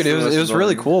 Yeah, but dude, it was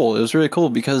really cool. It was really cool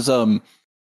because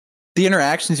the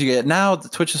interactions you get now, the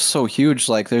Twitch is so huge.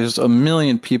 Like, there's a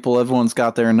million people. Everyone's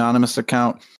got their anonymous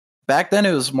account. Back then,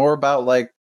 it was more about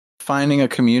like finding a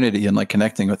community and like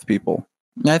connecting with people.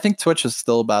 And I think Twitch is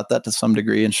still about that to some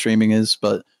degree, and streaming is,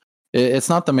 but it's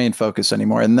not the main focus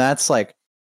anymore. And that's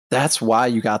why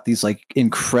you got these like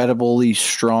incredibly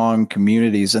strong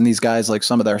communities, and these guys, like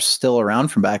some of them are still around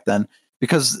from back then,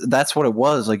 because that's what it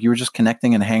was. Like, you were just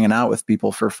connecting and hanging out with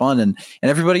people for fun, and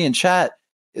everybody in chat,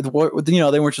 they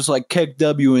weren't just like kick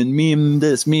W and meme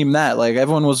this, meme that. Like,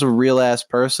 everyone was a real ass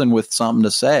person with something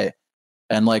to say,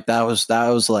 and like that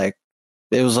was like,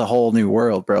 it was a whole new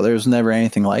world, bro. There was never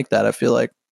anything like that. I feel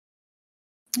like.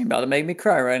 You're about to make me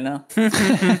cry right now.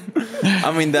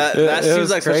 I mean, that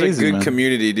seems like crazy, such a good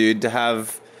community, dude, to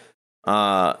have.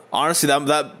 Honestly,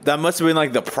 that must have been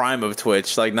like the prime of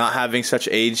Twitch, like not having such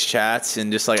age chats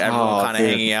and just like everyone kind of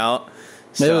hanging out.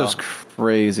 So. It was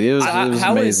crazy. It was how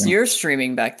amazing. was your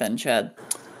streaming back then, Chad?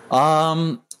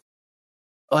 Like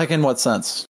in what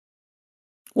sense?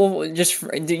 Well, just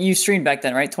you streamed back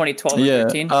then, right? 2012 or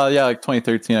 13? Yeah, like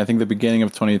 2013. I think the beginning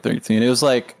of 2013. It was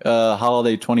like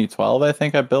holiday 2012. I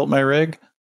think I built my rig.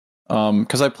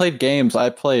 Because I played games. I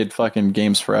played fucking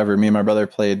games forever. Me and my brother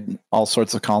played all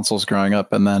sorts of consoles growing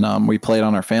up, and then we played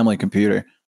on our family computer.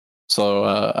 So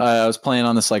I was playing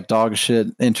on this like dog shit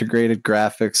integrated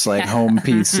graphics like home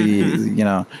PC, you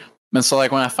know. And so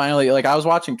like when I finally like I was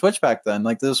watching Twitch back then,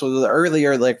 like this was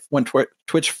earlier like when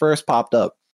Twitch first popped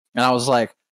up, and I was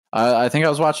like, I think I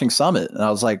was watching Summit, and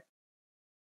I was like,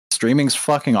 streaming's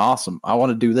fucking awesome. I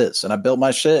want to do this, and I built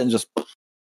my shit and just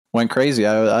went crazy.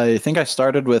 I think I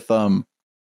started with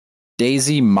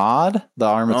Daisy Mod, the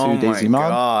Arma 2 Daisy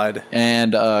Mod,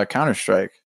 and Counter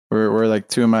Strike. Were like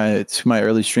two of my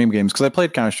early stream games because I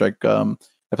played Counter Strike. I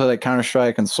played like Counter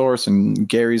Strike and Source and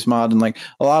Gary's Mod and like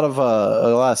a lot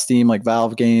of Steam like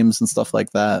Valve games and stuff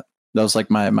like that. That was like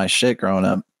my shit growing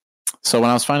up. So when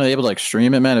I was finally able to like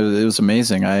stream it, man, it was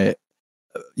amazing.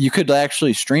 You could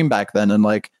actually stream back then and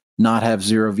like not have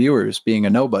 0 viewers, being a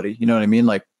nobody. You know what I mean?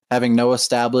 Like having no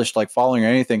established like following or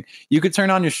anything. You could turn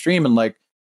on your stream and like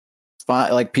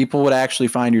people would actually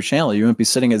find your channel. You wouldn't be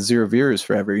sitting at 0 viewers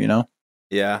forever. You know?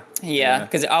 Yeah.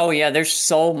 Because there's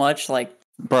so much like.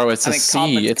 Bro, it's a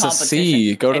sea. It's a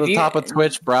sea. Go to the top of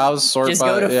Twitch, browse, sort by. Just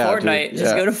go to Fortnite.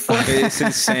 Just go to Fortnite. It's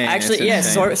insane. Actually, it's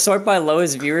insane. Sort by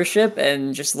lowest viewership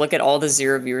and just look at all the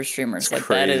 0 viewer streamers. It's like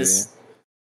crazy. That is,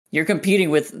 you're competing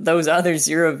with those other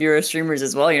 0 viewer streamers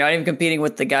as well. You're not even competing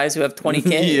with the guys who have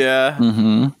 20K. Yeah.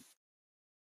 Mm-hmm.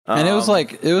 And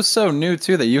it was so new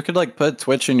too that you could like put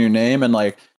Twitch in your name and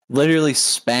like literally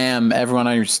spam everyone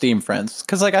on your Steam friends.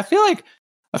 Because like I feel like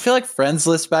friends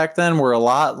lists back then were a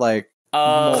lot like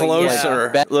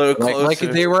closer, a little closer. Like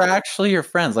they were actually your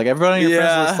friends. Like everyone on your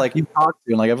friends list, like you talked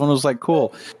to, and like everyone was like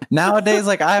cool. Nowadays,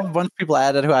 like I have a bunch of people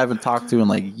added who I haven't talked to in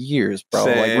like years, bro.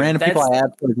 Same. Like random people I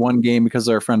add for like one game because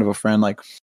they're a friend of a friend. Like,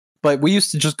 but we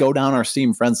used to just go down our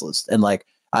Steam friends list and like.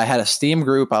 I had a Steam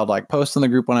group. I would like post in the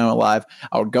group when I went live.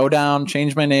 I would go down,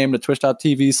 change my name to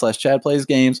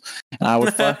twitch.tv/ChadPlaysGames, and I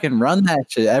would fucking run that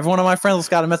shit. Every one of my friends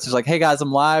got a message like, "Hey guys,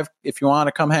 I'm live. If you want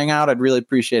to come hang out, I'd really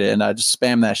appreciate it." And I just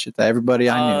spam that shit to everybody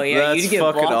I knew. Oh yeah, that's you'd get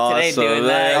fucking blocked awesome. Today doing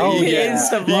that. Oh, You'd yeah.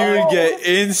 instant You block. would get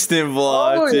instant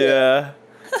blocked. Yeah.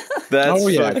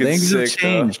 That's fucking things sick, have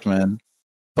changed, man.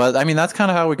 But I mean, that's kind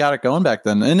of how we got it going back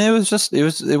then, and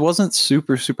it wasn't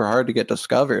super hard to get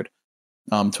discovered.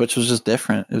 Twitch was just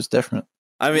different. It was different.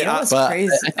 I mean, crazy.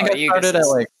 I think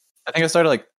I started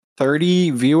at 30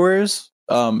 viewers.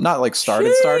 Not like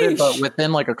started, but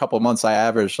within like a couple months, I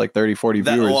averaged like 30, 40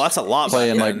 viewers. Well, that's a lot.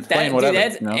 Playing whatever.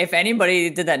 Dude, if anybody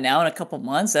did that now in a couple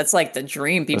months, that's like the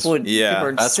dream. People would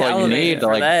that's what you need to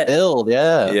like that. build.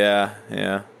 Yeah.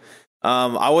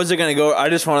 I wasn't gonna go. I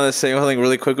just wanted to say something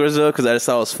really quick, Rizzo, because I just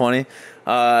thought it was funny.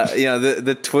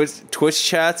 The Twitch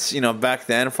chats, back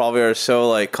then probably are so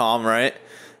like calm, right?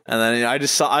 And then I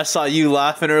saw you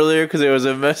laughing earlier because there was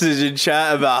a message in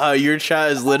chat about how your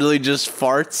chat is literally just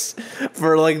farts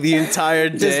for like the entire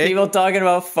day. Just people talking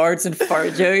about farts and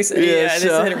fart jokes.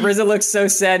 Rizzo looks so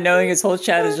sad knowing his whole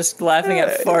chat is just laughing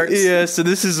at farts. Yeah, so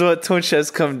this is what Twitch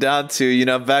has come down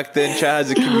to. Back then chat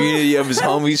has a community of his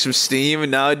homies from Steam,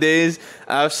 and nowadays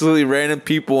absolutely random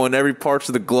people in every parts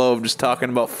of the globe just talking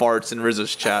about farts in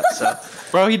Rizzo's chat. So,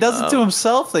 bro, he does it to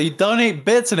himself. Though he donate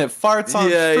bits and it farts on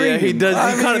stream. Yeah, he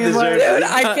does. He kind of deserves it.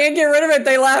 I can't get rid of it.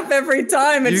 They laugh every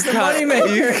time. It's the money maker.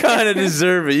 You kind of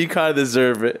deserve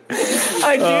it.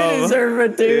 I do deserve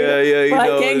it, dude. Yeah. But I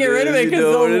can't get rid of it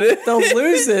because they'll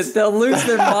lose it. They'll lose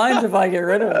their minds if I get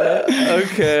rid of it.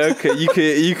 Okay.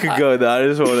 You could go there. I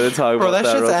just wanted to talk about that. Bro, that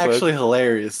shit's real actually quick.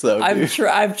 hilarious, though.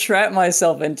 I've trapped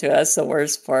myself into it. That's the worst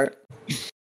part.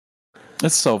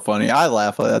 It's so funny. I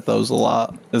laugh at those a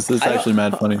lot. It's actually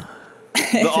mad funny.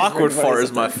 The awkward fart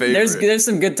is my favorite. There's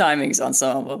some good timings on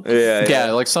some of them. Yeah.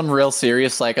 Like some real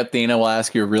serious, like Athena will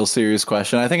ask you a real serious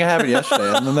question. I think I had it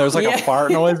yesterday, and then there was like a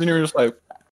fart noise, and you were just like,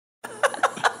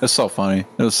 "It's so funny."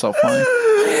 It was so funny.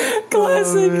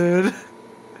 Classic. Oh,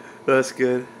 that's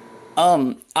good.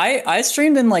 I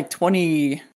streamed in like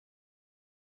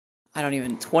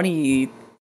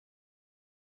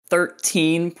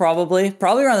 2013 probably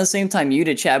around the same time you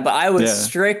did, Chad, but I was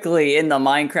strictly in the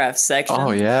Minecraft section.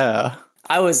 Oh yeah,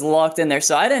 I was locked in there,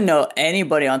 so I didn't know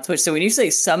anybody on Twitch. So when you say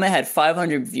Summit had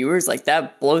 500 viewers, like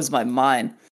that blows my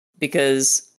mind,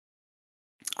 because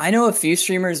I know a few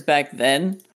streamers back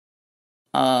then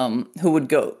who would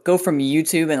go from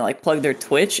YouTube and like plug their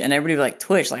Twitch, and everybody would be like,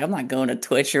 Twitch, like I'm not going to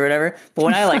Twitch or whatever. But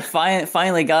when I like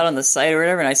finally got on the site or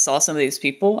whatever, and I saw some of these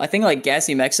people, I think like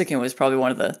Gassy Mexican was probably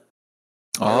one of the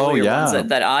ones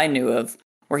that I knew of,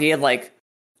 where he had like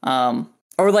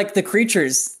or like the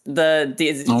Creatures, do you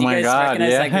guys recognize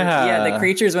that group? Yeah, the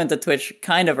Creatures went to Twitch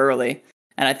kind of early,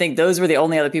 and I think those were the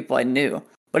only other people I knew.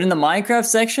 But in the Minecraft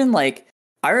section, like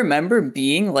I remember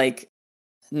being like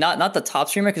not the top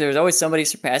streamer, because there was always somebody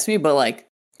surpassed me, but like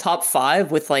top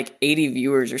 5 with like 80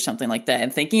 viewers or something like that.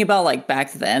 And thinking about like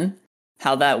back then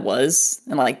how that was,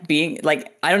 and like being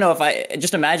like, I don't know, if I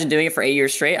just imagine doing it for 8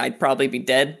 years straight, I'd probably be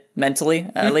dead mentally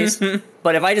at least.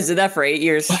 But if I just did that for 8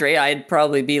 years straight, I'd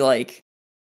probably be like,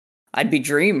 I'd be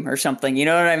Dream or something. You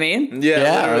know what I mean?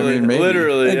 Yeah,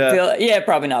 literally. Yeah,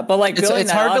 probably not. But like,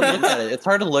 it's hard to look at it. It's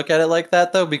hard to look at it like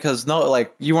that though, because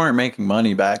you weren't making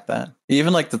money back then.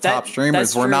 Even like the top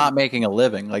streamers were not making a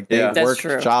living. Like they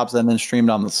worked jobs and then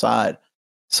streamed on the side.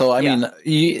 So I mean,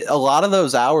 a lot of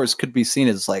those hours could be seen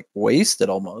as like wasted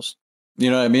almost.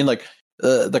 You know what I mean? Like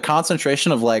the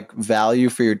concentration of like value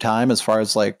for your time, as far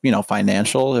as like, you know,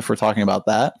 financial, if we're talking about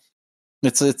that,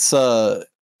 it's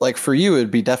like for you,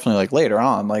 it'd be definitely like later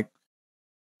on, like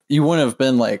you wouldn't have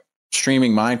been like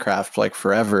streaming Minecraft like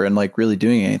forever and like really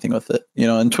doing anything with it, you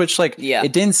know. And Twitch, like,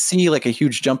 it didn't see like a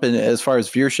huge jump in as far as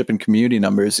viewership and community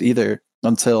numbers either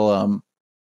until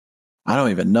I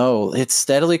don't even know. It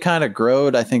steadily kind of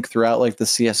growed, I think, throughout like the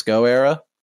CS:GO era.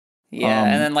 Yeah,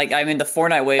 and then like, I mean, the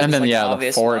Fortnite wave, and then was, like, the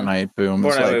obvious Fortnite boom.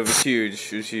 Fortnite wave was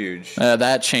huge. It was huge.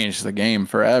 That changed the game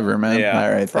forever, man. Yeah,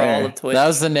 right for there. all of Twitch. That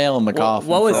was the nail in the coffin.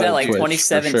 What was that, like Twitch,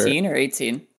 2017 or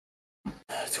 18?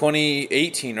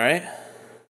 2018, right?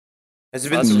 Has it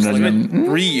been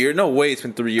 3 years? No way, it's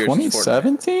been 3 years.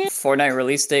 2017? Fortnite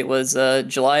release date was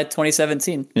July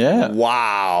 2017. Yeah.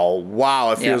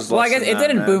 Wow. It feels well, I guess it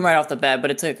didn't boom right off the bat, but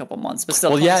it took a couple months. But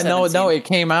still, well, yeah, no, it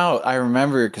came out. I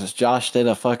remember because Josh did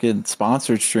a fucking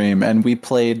sponsored stream, and we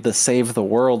played the Save the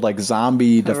World like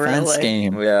zombie defense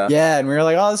game. Yeah, and we were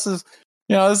like, oh,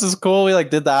 this is cool. We like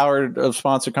did the hour of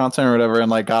sponsored content or whatever, and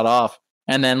like got off,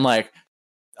 and then like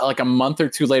a month or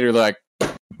two later, they're like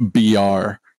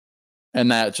BR. And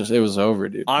that it was over,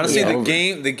 dude. Honestly,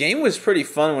 the game was pretty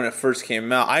fun when it first came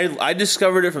out. I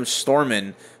discovered it from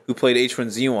Stormin, who played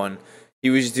H1Z1. He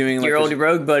was doing like your old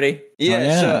rogue buddy.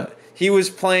 Yeah, so he was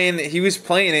playing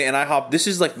it, and I hopped. This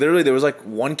is like literally there was like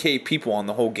 1K people on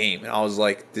the whole game, and I was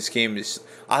like, this game is.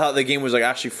 I thought the game was like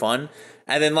actually fun,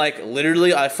 and then like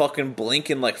literally I fucking blink,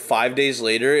 and like 5 days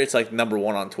later, it's like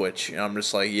 #1 on Twitch, and I'm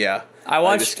just like, yeah. I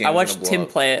watched Tim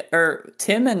play it, or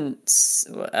Tim and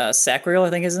Sacriel, I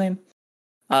think his name.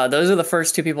 Those are the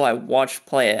first two people I watched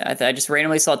play it. I just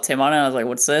randomly saw Tim on it. And I was like,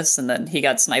 "What's this?" And then he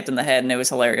got sniped in the head, and it was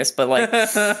hilarious. But like,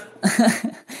 those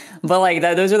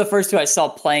are the first two I saw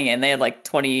playing it. And they had like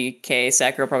 20K.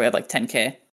 Sakura probably had like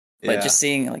 10K. But just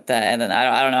seeing like that, and then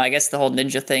I don't know. I guess the whole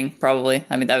ninja thing probably.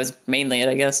 I mean, that was mainly it.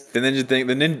 I guess the ninja thing,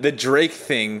 the Drake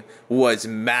thing was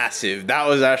massive. That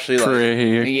was actually like,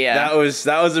 that was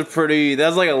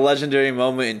like a legendary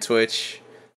moment in Twitch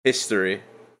history.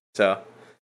 So.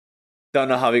 Don't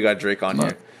know how we got Drake on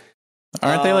here.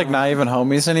 Aren't they like not even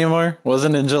homies anymore?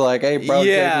 Wasn't Ninja like, hey, bro,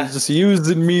 he's just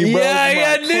using me, bro?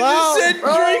 Yeah, Ninja said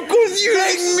Drake was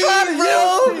using me,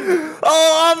 bro.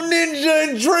 Oh, I'm Ninja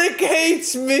and Drake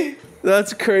hates me.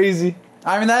 That's crazy.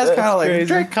 I mean, that's kind of like crazy.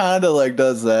 Drake kind of like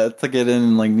does that to get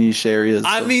in like niche areas.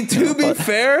 I mean, to be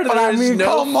fair, there's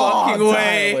no fucking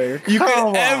way you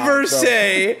could ever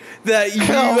say that you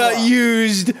got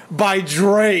used by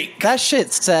Drake. That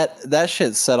shit set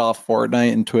off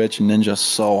Fortnite and Twitch and Ninja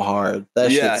so hard.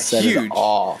 That shit set it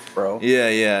off, bro.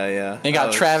 Yeah. And you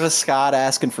got Travis Scott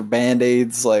asking for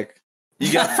Band-Aids, like.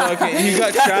 You got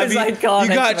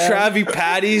Travi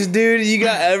Patties, dude. You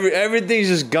got everything's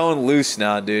just going loose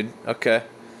now, dude. Okay.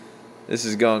 This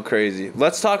is going crazy.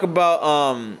 Let's talk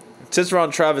about since we're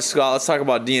on Travis Scott, let's talk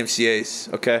about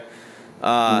DMCAs, okay?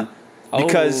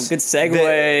 Because good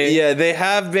segue. They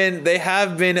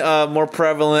have been more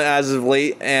prevalent as of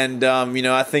late, and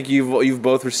I think you've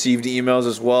both received emails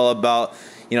as well about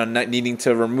not needing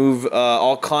to remove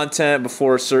all content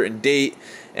before a certain date.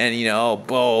 And,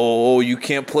 you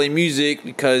can't play music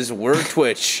because we're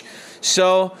Twitch.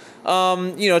 So,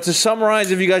 to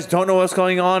summarize, if you guys don't know what's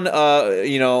going on,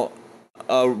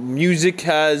 music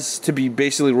has to be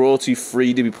basically royalty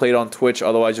free to be played on Twitch.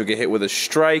 Otherwise, you'll get hit with a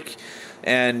strike.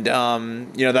 And,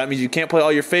 that means you can't play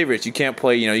all your favorites. You can't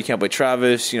play, you can't play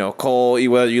Travis, Cole,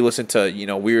 whether you listen to,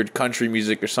 weird country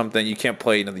music or something. You can't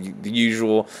play, the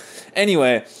usual.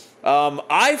 Anyway.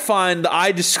 I find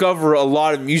I discover a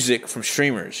lot of music from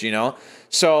streamers,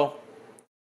 so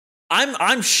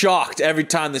I'm shocked every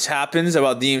time this happens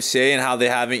about DMCA and how they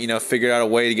haven't, figured out a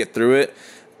way to get through it.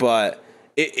 But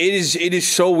it is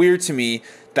so weird to me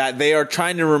that they are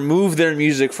trying to remove their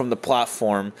music from the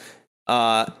platform,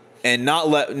 and not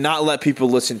let people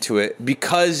listen to it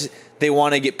because they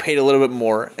want to get paid a little bit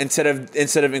more instead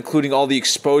of including all the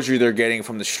exposure they're getting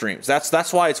from the streams.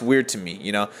 That's why it's weird to me,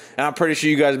 and I'm pretty sure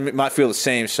you guys might feel the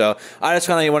same. So I just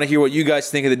kind of want to hear what you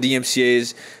guys think of the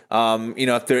DMCA's.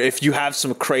 If you have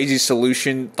some crazy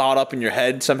solution thought up in your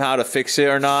head somehow to fix it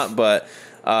or not. But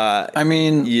I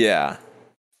mean, yeah.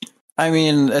 I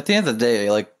mean, at the end of the day,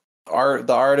 like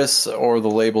the artists or the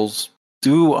labels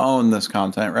do own this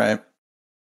content, right?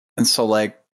 And so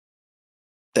like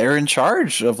they're in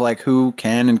charge of like who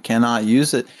can and cannot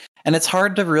use it. And it's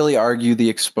hard to really argue the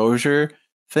exposure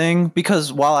thing,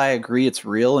 because while I agree it's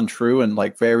real and true and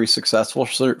like very successful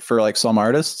for like some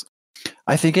artists,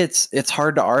 I think it's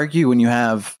hard to argue when you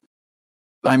have,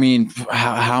 I mean,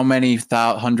 how many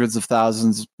hundreds of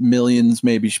thousands, millions,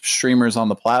 maybe streamers on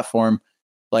the platform.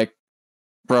 Like,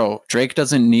 bro, Drake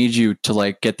doesn't need you to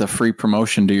like get the free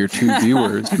promotion to your 2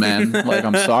 viewers, man. Like,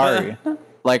 I'm sorry.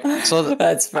 Like, so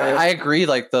that's fair. I agree.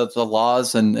 Like the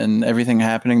laws and everything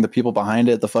happening, the people behind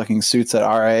it, the fucking suits at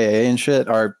RIAA and shit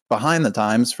are behind the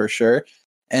times for sure.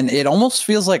 And it almost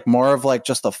feels like more of like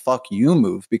just a fuck you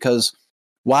move, because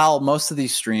while most of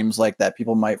these streams like that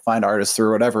people might find artists through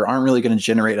or whatever aren't really going to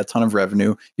generate a ton of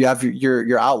revenue, you have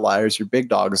your outliers, your big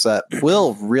dogs that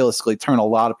will realistically turn a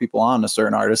lot of people on to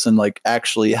certain artists and like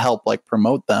actually help like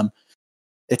promote them.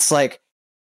 It's like,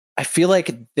 I feel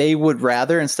like they would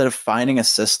rather, instead of finding a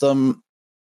system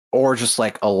or just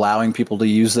like allowing people to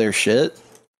use their shit,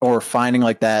 or finding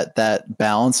like that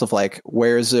balance of like,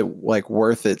 where is it like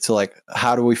worth it to like,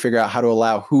 how do we figure out how to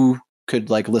allow who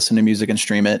could like listen to music and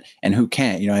stream it and who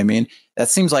can't, you know what I mean? That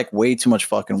seems like way too much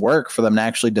fucking work for them to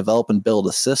actually develop and build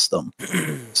a system.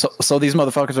 So these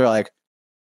motherfuckers are like,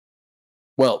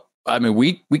 well, I mean,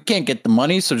 we can't get the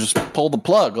money, so just pull the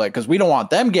plug, like, because we don't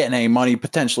want them getting any money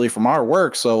potentially from our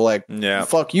work. So like,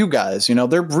 fuck you guys. You know,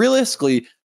 they're realistically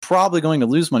probably going to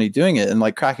lose money doing it, and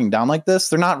like cracking down like this.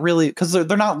 They're not really, because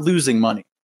they're not losing money.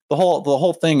 The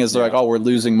whole thing is they're like, oh, we're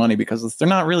losing money, because they're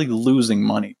not really losing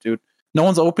money, dude. No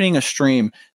one's opening a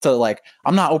stream to like,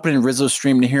 I'm not opening Rizzo's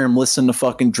stream to hear him listen to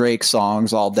fucking Drake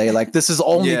songs all day. Like, this is the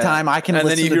only time I can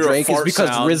listen to Drake is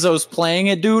because Rizzo's playing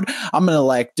it, dude. I'm gonna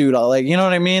like, dude, I'll like, you know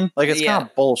what I mean? Like, it's kind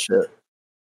of bullshit.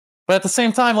 But at the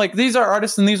same time, like, these are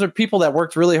artists and these are people that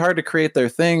worked really hard to create their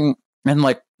thing. And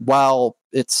like, while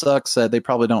it sucks that they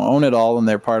probably don't own it all and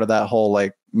they're part of that whole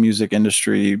like music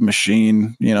industry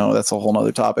machine, you know, that's a whole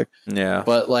nother topic. Yeah.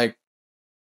 But like,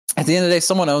 at the end of the day,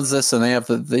 someone owns this and they have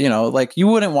the you know, like, you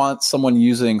wouldn't want someone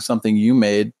using something you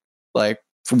made like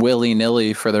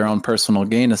willy-nilly for their own personal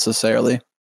gain necessarily,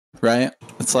 right?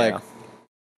 It's like,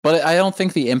 but I don't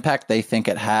think the impact they think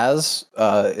it has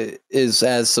is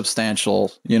as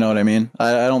substantial, you know what I mean?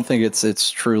 I don't think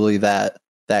it's truly that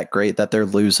great that they're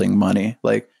losing money.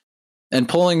 Like, and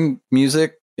pulling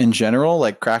music in general,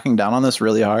 like cracking down on this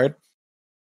really hard,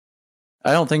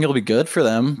 I don't think it'll be good for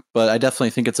them, but I definitely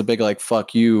think it's a big like,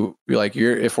 fuck you. You're like,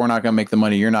 if we're not gonna make the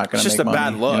money, you're not gonna make money. It's just a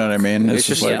bad look. You know what I mean? It's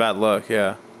just like a bad look,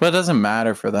 yeah. But it doesn't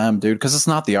matter for them, dude, because it's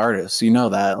not the artists. You know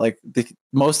that. Like,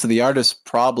 most of the artists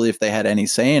probably, if they had any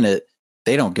say in it,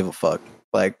 they don't give a fuck.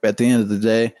 Like, at the end of the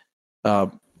day,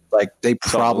 like, they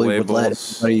probably would let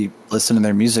everybody listen to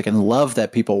their music and love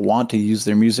that people want to use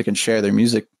their music and share their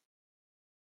music.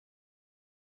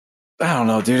 I don't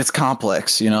know, dude. It's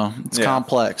complex, you know. It's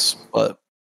complex, but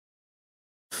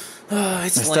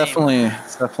it's definitely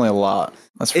a lot.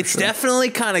 It's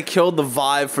definitely kind of killed the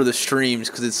vibe for the streams,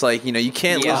 because it's like, you know, you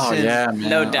can't listen. Oh, yeah, man.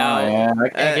 No doubt. Oh, yeah. I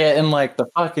can't get in like the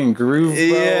fucking groove,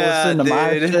 bro. Listen to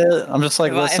my shit. I'm just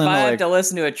like, if I have to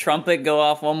listen to a trumpet go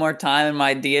off one more time in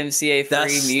my DMCA free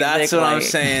music, that's what I'm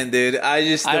saying, dude.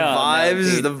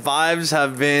 The vibes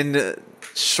have been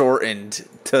shortened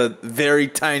to very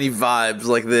tiny vibes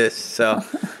like this, so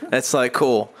that's like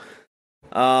cool.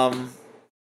 All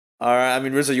right, I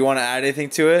mean, Rizzo, you want to add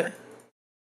anything to it?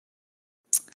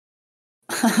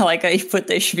 Like how you put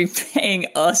they should be paying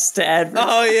us to advertise.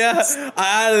 Oh yeah,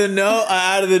 I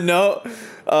added the note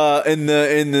in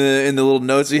the little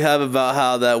notes we have about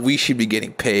how that we should be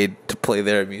getting paid to play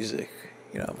their music,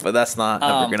 you know, but that's not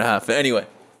ever gonna happen anyway.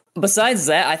 Besides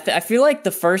that, I feel like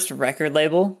the first record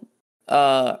label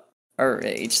or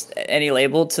just any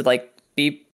label to like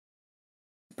be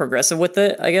progressive with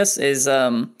it, I guess, is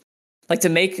like to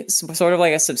make sort of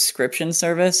like a subscription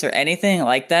service or anything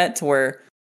like that, to where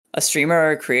a streamer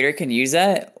or a creator can use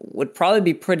that, would probably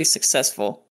be pretty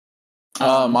successful.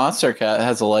 Monster Cat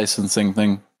has a licensing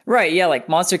thing. Right, yeah, like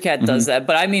Monster Cat does that,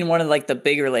 but I mean one of like the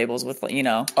bigger labels with, you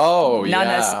know,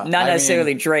 not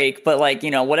necessarily Drake, but like,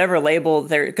 you know, whatever label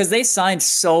they're, because they signed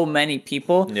so many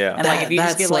people. Yeah, and like if you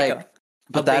just get like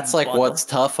but that's like bundle. What's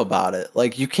tough about it.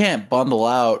 Like, you can't bundle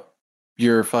out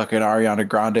your fucking Ariana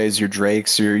Grandes, your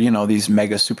Drakes, your, you know, these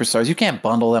mega superstars. You can't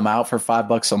bundle them out for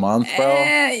 $5 a month, bro.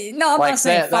 No, I'm like not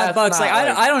saying $5. Like,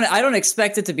 I don't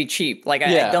expect it to be cheap. Like,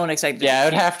 I don't expect it to be it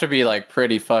would cheap. have to be like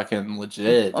pretty fucking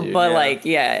legit, dude. But like,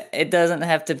 it doesn't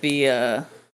have to be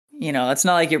you know, it's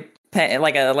not like you're paying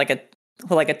like a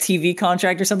like a TV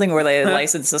contract or something where they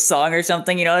license a song or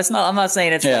something. You know, I'm not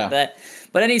saying it's like that,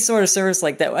 but any sort of service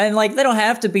like that, and like they don't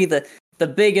have to be the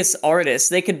biggest artists.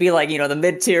 They could be like, you know, the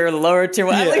mid tier, the lower tier.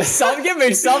 At least give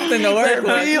me something to work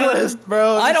with. B-list,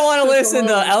 bro. I don't want to listen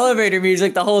to elevator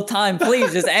music the whole time.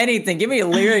 Please, just anything. Give me a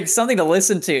lyric, something to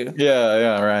listen to.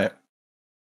 Yeah, right.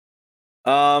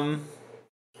 All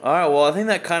right. Well, I think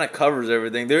that kind of covers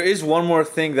everything. There is one more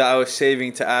thing that I was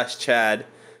saving to ask Chad.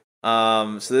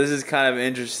 So this is kind of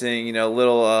interesting, you know,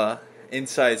 little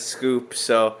inside scoop.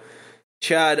 So,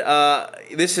 Chad,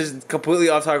 this is completely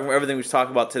off topic from everything we've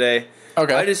talked about today.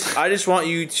 Okay. I just want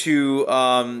you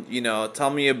to, you know, tell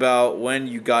me about when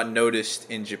you got noticed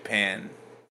in Japan.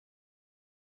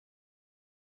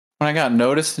 When I got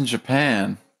noticed in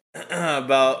Japan.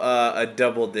 About a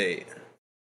double date.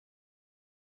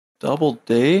 Double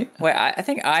date? Wait, I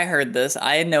think I heard this.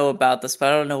 I know about this,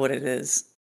 but I don't know what it is.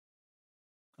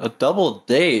 A double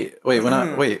date? Wait,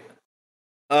 wait.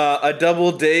 A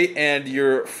double date and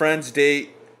your friend's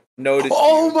date noticed.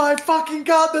 Oh my fucking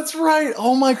god, that's right.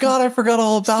 Oh my god, I forgot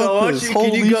all about this.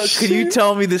 Can you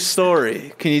tell me the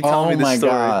story? Can you tell me the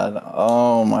story?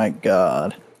 Oh my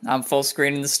god. I'm full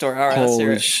screening the story. All right, let's hear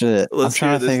Holy it. shit. I'm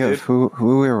trying to think of who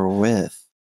we were with.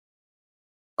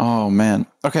 Oh man.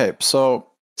 Okay, so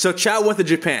Chad went to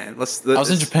Japan. I was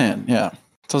in Japan, yeah.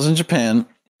 So I was in Japan.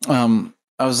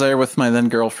 I was there with my then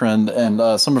girlfriend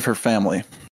and some of her family.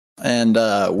 And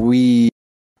we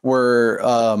were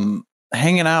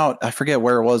hanging out. I forget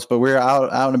where it was, but we were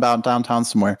out and about downtown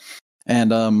somewhere. And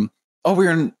we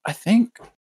were in, I think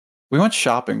we went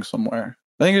shopping somewhere.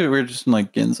 I think we were just in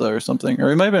like Ginza or something,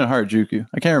 or it might have been Harajuku.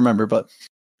 I can't remember, but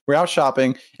we're out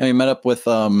shopping and we met up with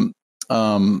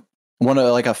one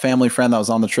of like a family friend that was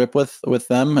on the trip with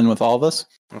them and with all of us.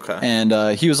 Okay.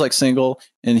 And he was like single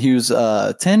and he was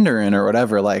Tindering or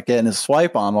whatever, like getting his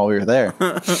swipe on while we were there.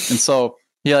 And so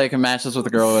he like matches with the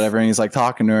girl or whatever, and he's like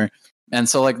talking to her. And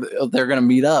so like they're gonna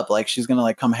meet up, like she's gonna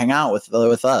like come hang out with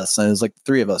us. And it was like the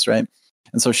three of us, right?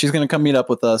 And so she's gonna come meet up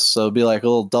with us. So it'll be like a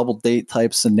little double date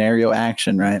type scenario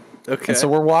action, right? Okay. And so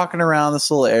we're walking around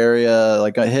this little area,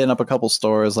 like hitting up a couple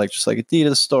stores, like just like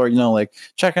Adidas store, you know, like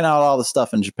checking out all the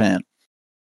stuff in Japan.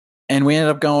 And we ended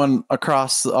up going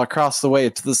across the way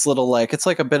to this little, like, it's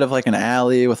like a bit of like an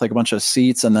alley with like a bunch of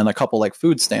seats and then a couple like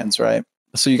food stands, right?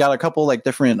 So you got a couple like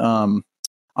different, I don't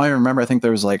even remember. I think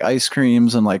there was like ice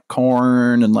creams and like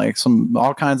corn and like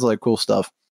all kinds of like cool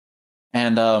stuff.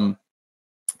 And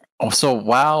so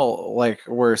while like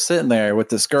we're sitting there with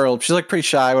this girl, she's like pretty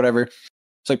shy, whatever.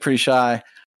 She's like pretty shy.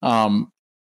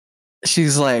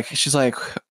 She's like,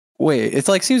 wait, it's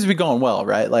like seems to be going well,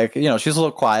 right? Like, you know, she's a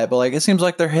little quiet, but like it seems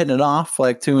like they're hitting it off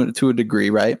like to a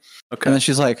degree, right? Okay. And then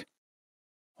she's like,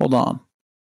 hold on.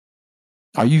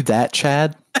 Are you that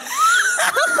Chad?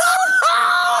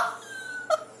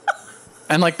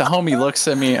 And like the homie looks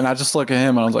at me and I just look at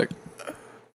him and I was like,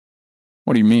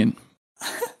 what do you mean?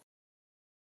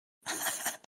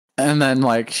 And then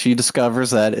like she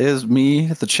discovers that it is me,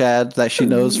 the Chad that she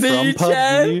knows from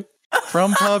PUBG.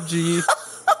 From PUBG.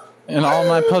 And all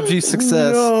my PUBG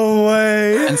success. No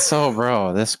way. And so,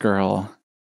 bro, this girl,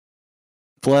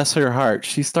 bless her heart,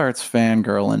 she starts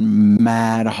fangirling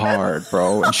mad hard,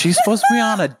 bro. And she's supposed to be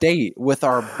on a date with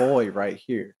our boy right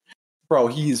here. Bro,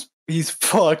 he's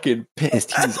fucking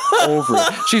pissed. He's over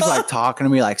it. She's like talking to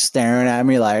me, like staring at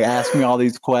me, like asking me all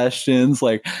these questions.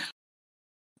 Like,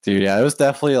 dude, yeah, it was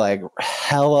definitely like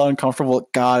hella uncomfortable.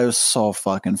 God, it was so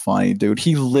fucking funny, dude.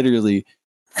 He literally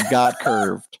got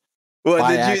curved. What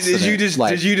did you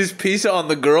just piece it on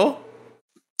the girl?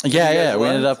 Yeah. We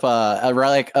ended up I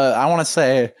want to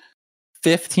say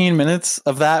 15 minutes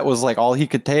of that was like all he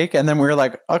could take, and then we were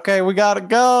like, okay, we gotta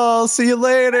go. See you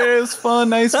later. It was fun.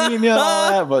 Nice meeting you.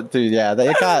 But dude, yeah,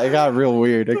 it got real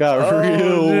weird. It got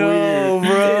real weird,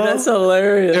 bro. Dude, that's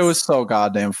hilarious. It was so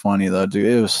goddamn funny though, dude.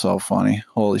 It was so funny.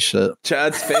 Holy shit.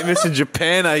 Chad's famous in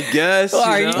Japan, I guess. Well,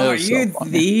 are you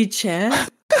the Chad?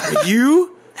 Are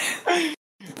you?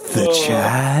 The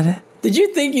Chad? Did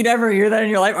you think you'd ever hear that in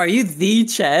your life? Are you the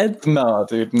Chad? No,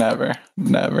 dude, never.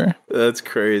 That's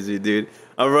crazy, dude.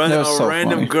 A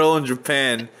random girl in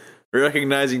Japan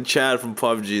recognizing Chad from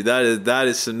PUBG. That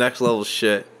is some next level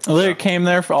shit. I literally came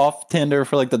there off Tinder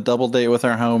for like the double date with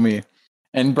our homie.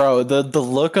 And bro, the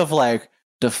look of like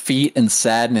defeat and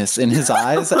sadness in his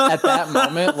eyes at that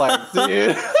moment, like,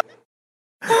 dude.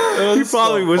 He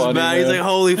probably was funny, mad. Man. He's like,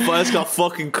 holy fuck, I just got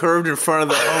fucking curved in front of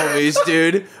the homies,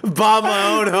 dude. By my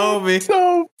own homie.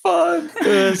 So fun.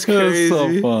 That's crazy.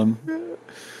 So fun.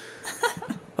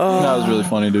 That was really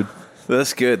funny, dude.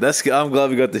 That's good. That's good. I'm glad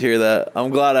we got to hear that.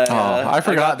 I'm glad I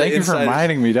forgot. Thank you for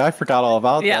reminding me. I forgot all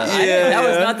about that. That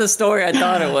was not the story I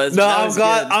thought it was. No, I'm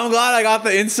glad I got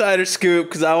the insider scoop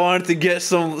because I wanted to get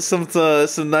some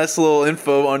nice little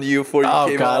info on you before you came out.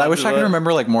 Oh God, I wish I could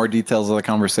remember like more details of the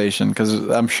conversation because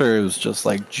I'm sure it was just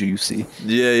like juicy.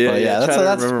 Yeah.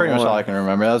 That's pretty much all I can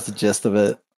remember. That was the gist of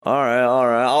it. All right.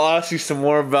 I'll ask you some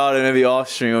more about it maybe off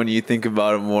stream when you think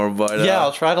about it more. But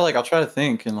I'll try to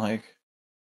think and like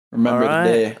remember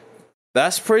the day.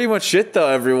 That's pretty much it though,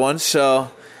 everyone.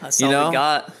 So that's all we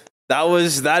got.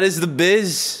 That is the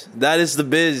biz. That is the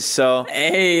biz. So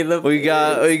hey, we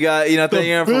got thank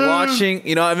you for watching.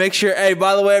 And make sure. Hey,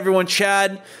 by the way, everyone,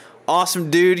 Chad, awesome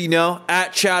dude.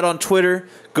 At Chad on Twitter.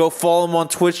 Go follow him on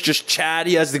Twitch. Just Chad.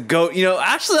 He has the goat.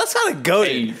 Actually, that's kind of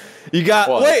goated. Hey, you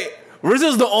got wait.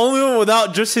 Rizzo's the only one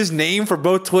without just his name for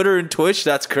both Twitter and Twitch.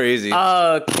 That's crazy.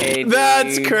 Okay, dude.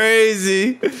 That's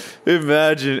crazy.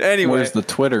 Imagine. Anyway, where's the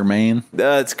Twitter, man?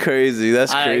 That's crazy.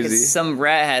 That's crazy. Some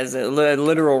rat has it.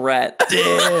 Literal rat.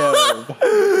 Damn.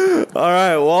 All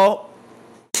right. Well,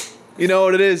 you know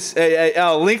what it is. Hey,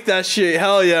 I'll link that shit.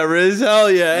 Hell yeah, Riz.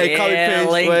 Hell yeah. Hey, copy paste.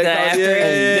 Link that after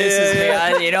this is me.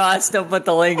 I still put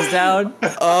the links down.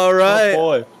 All right. Oh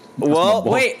boy. Well,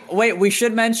 wait, we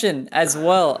should mention as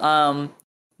well.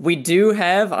 We do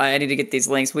have, I need to get these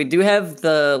links. We do have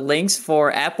the links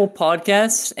for Apple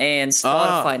Podcasts and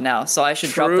Spotify now. So I should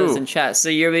drop those in chat. So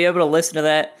you'll be able to listen to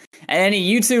that. And any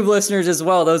YouTube listeners as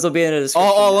well, those will be in the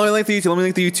description. Let me link the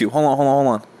YouTube. Hold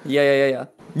on. Yeah.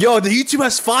 Yo, the YouTube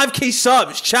has 5K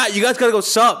subs. Chat, you guys gotta go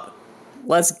sub.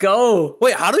 Let's go.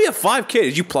 Wait, how do we have 5K?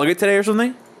 Did you plug it today or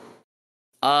something?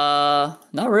 Not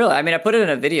really. I mean, I put it in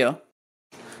a video.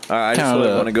 All right, I just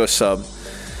really want to go sub.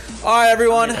 All right,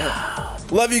 everyone.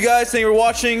 Love you guys. Thank you for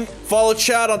watching. Follow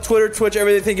Chad on Twitter, Twitch,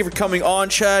 everything. Thank you for coming on,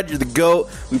 Chad. You're the GOAT.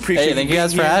 We appreciate thank you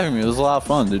guys for having me. It was a lot of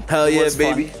fun, dude. Hell yeah,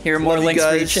 baby. Here are more links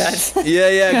for you, Chad.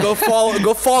 Yeah. Go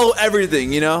follow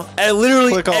everything, And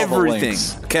literally click all everything.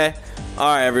 Okay? All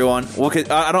right, everyone.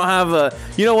 I don't have a...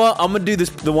 You know what? I'm going to do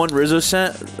the one Rizzo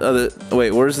sent.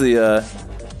 Wait, where's the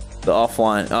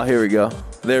offline? Oh, here we go.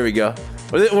 There we go.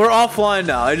 We're offline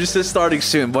now. It just says starting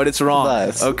soon, but it's wrong.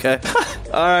 Nice. Okay.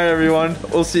 All right, everyone.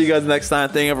 We'll see you guys next time.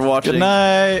 Thank you for watching. Good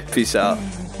night. Peace out.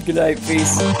 Good night.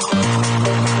 Peace.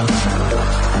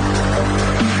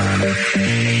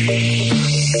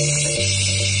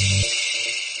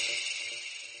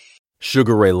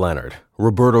 Sugar Ray Leonard,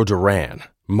 Roberto Duran,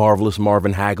 Marvelous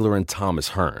Marvin Hagler, and Thomas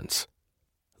Hearns.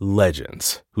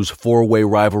 Legends, whose four-way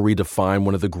rivalry defined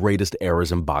one of the greatest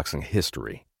eras in boxing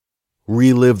history.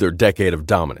 Relive their decade of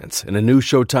dominance in a new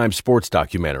Showtime sports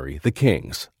documentary, The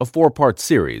Kings, a 4-part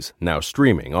series now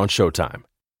streaming on Showtime.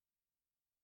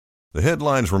 The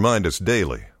headlines remind us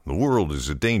daily, the world is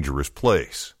a dangerous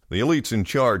place. The elites in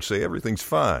charge say everything's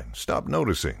fine, stop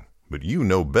noticing. But you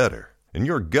know better. And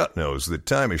your gut knows that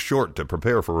time is short to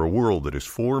prepare for a world that is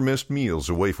 4 missed meals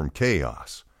away from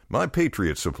chaos. My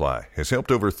Patriot Supply has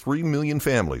helped over 3 million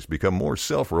families become more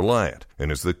self-reliant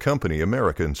and is the company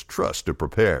Americans trust to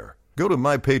prepare. Go to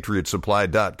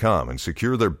MyPatriotSupply.com and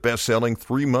secure their best-selling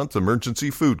 3-month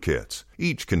emergency food kits.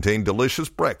 Each contain delicious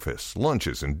breakfasts,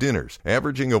 lunches, and dinners,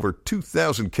 averaging over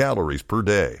 2,000 calories per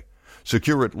day.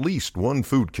 Secure at least 1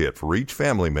 food kit for each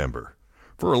family member.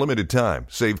 For a limited time,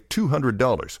 save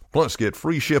 $200, plus get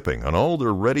free shipping on all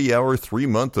their Ready Hour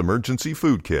 3-month emergency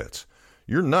food kits.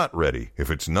 You're not ready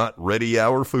if it's not Ready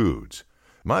Hour Foods.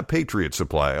 My Patriot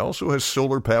Supply also has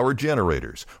solar power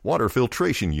generators, water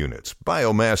filtration units,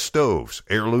 biomass stoves,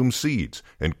 heirloom seeds,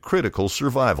 and critical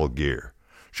survival gear.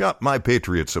 Shop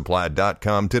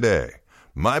MyPatriotSupply.com today.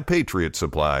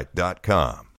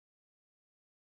 MyPatriotSupply.com.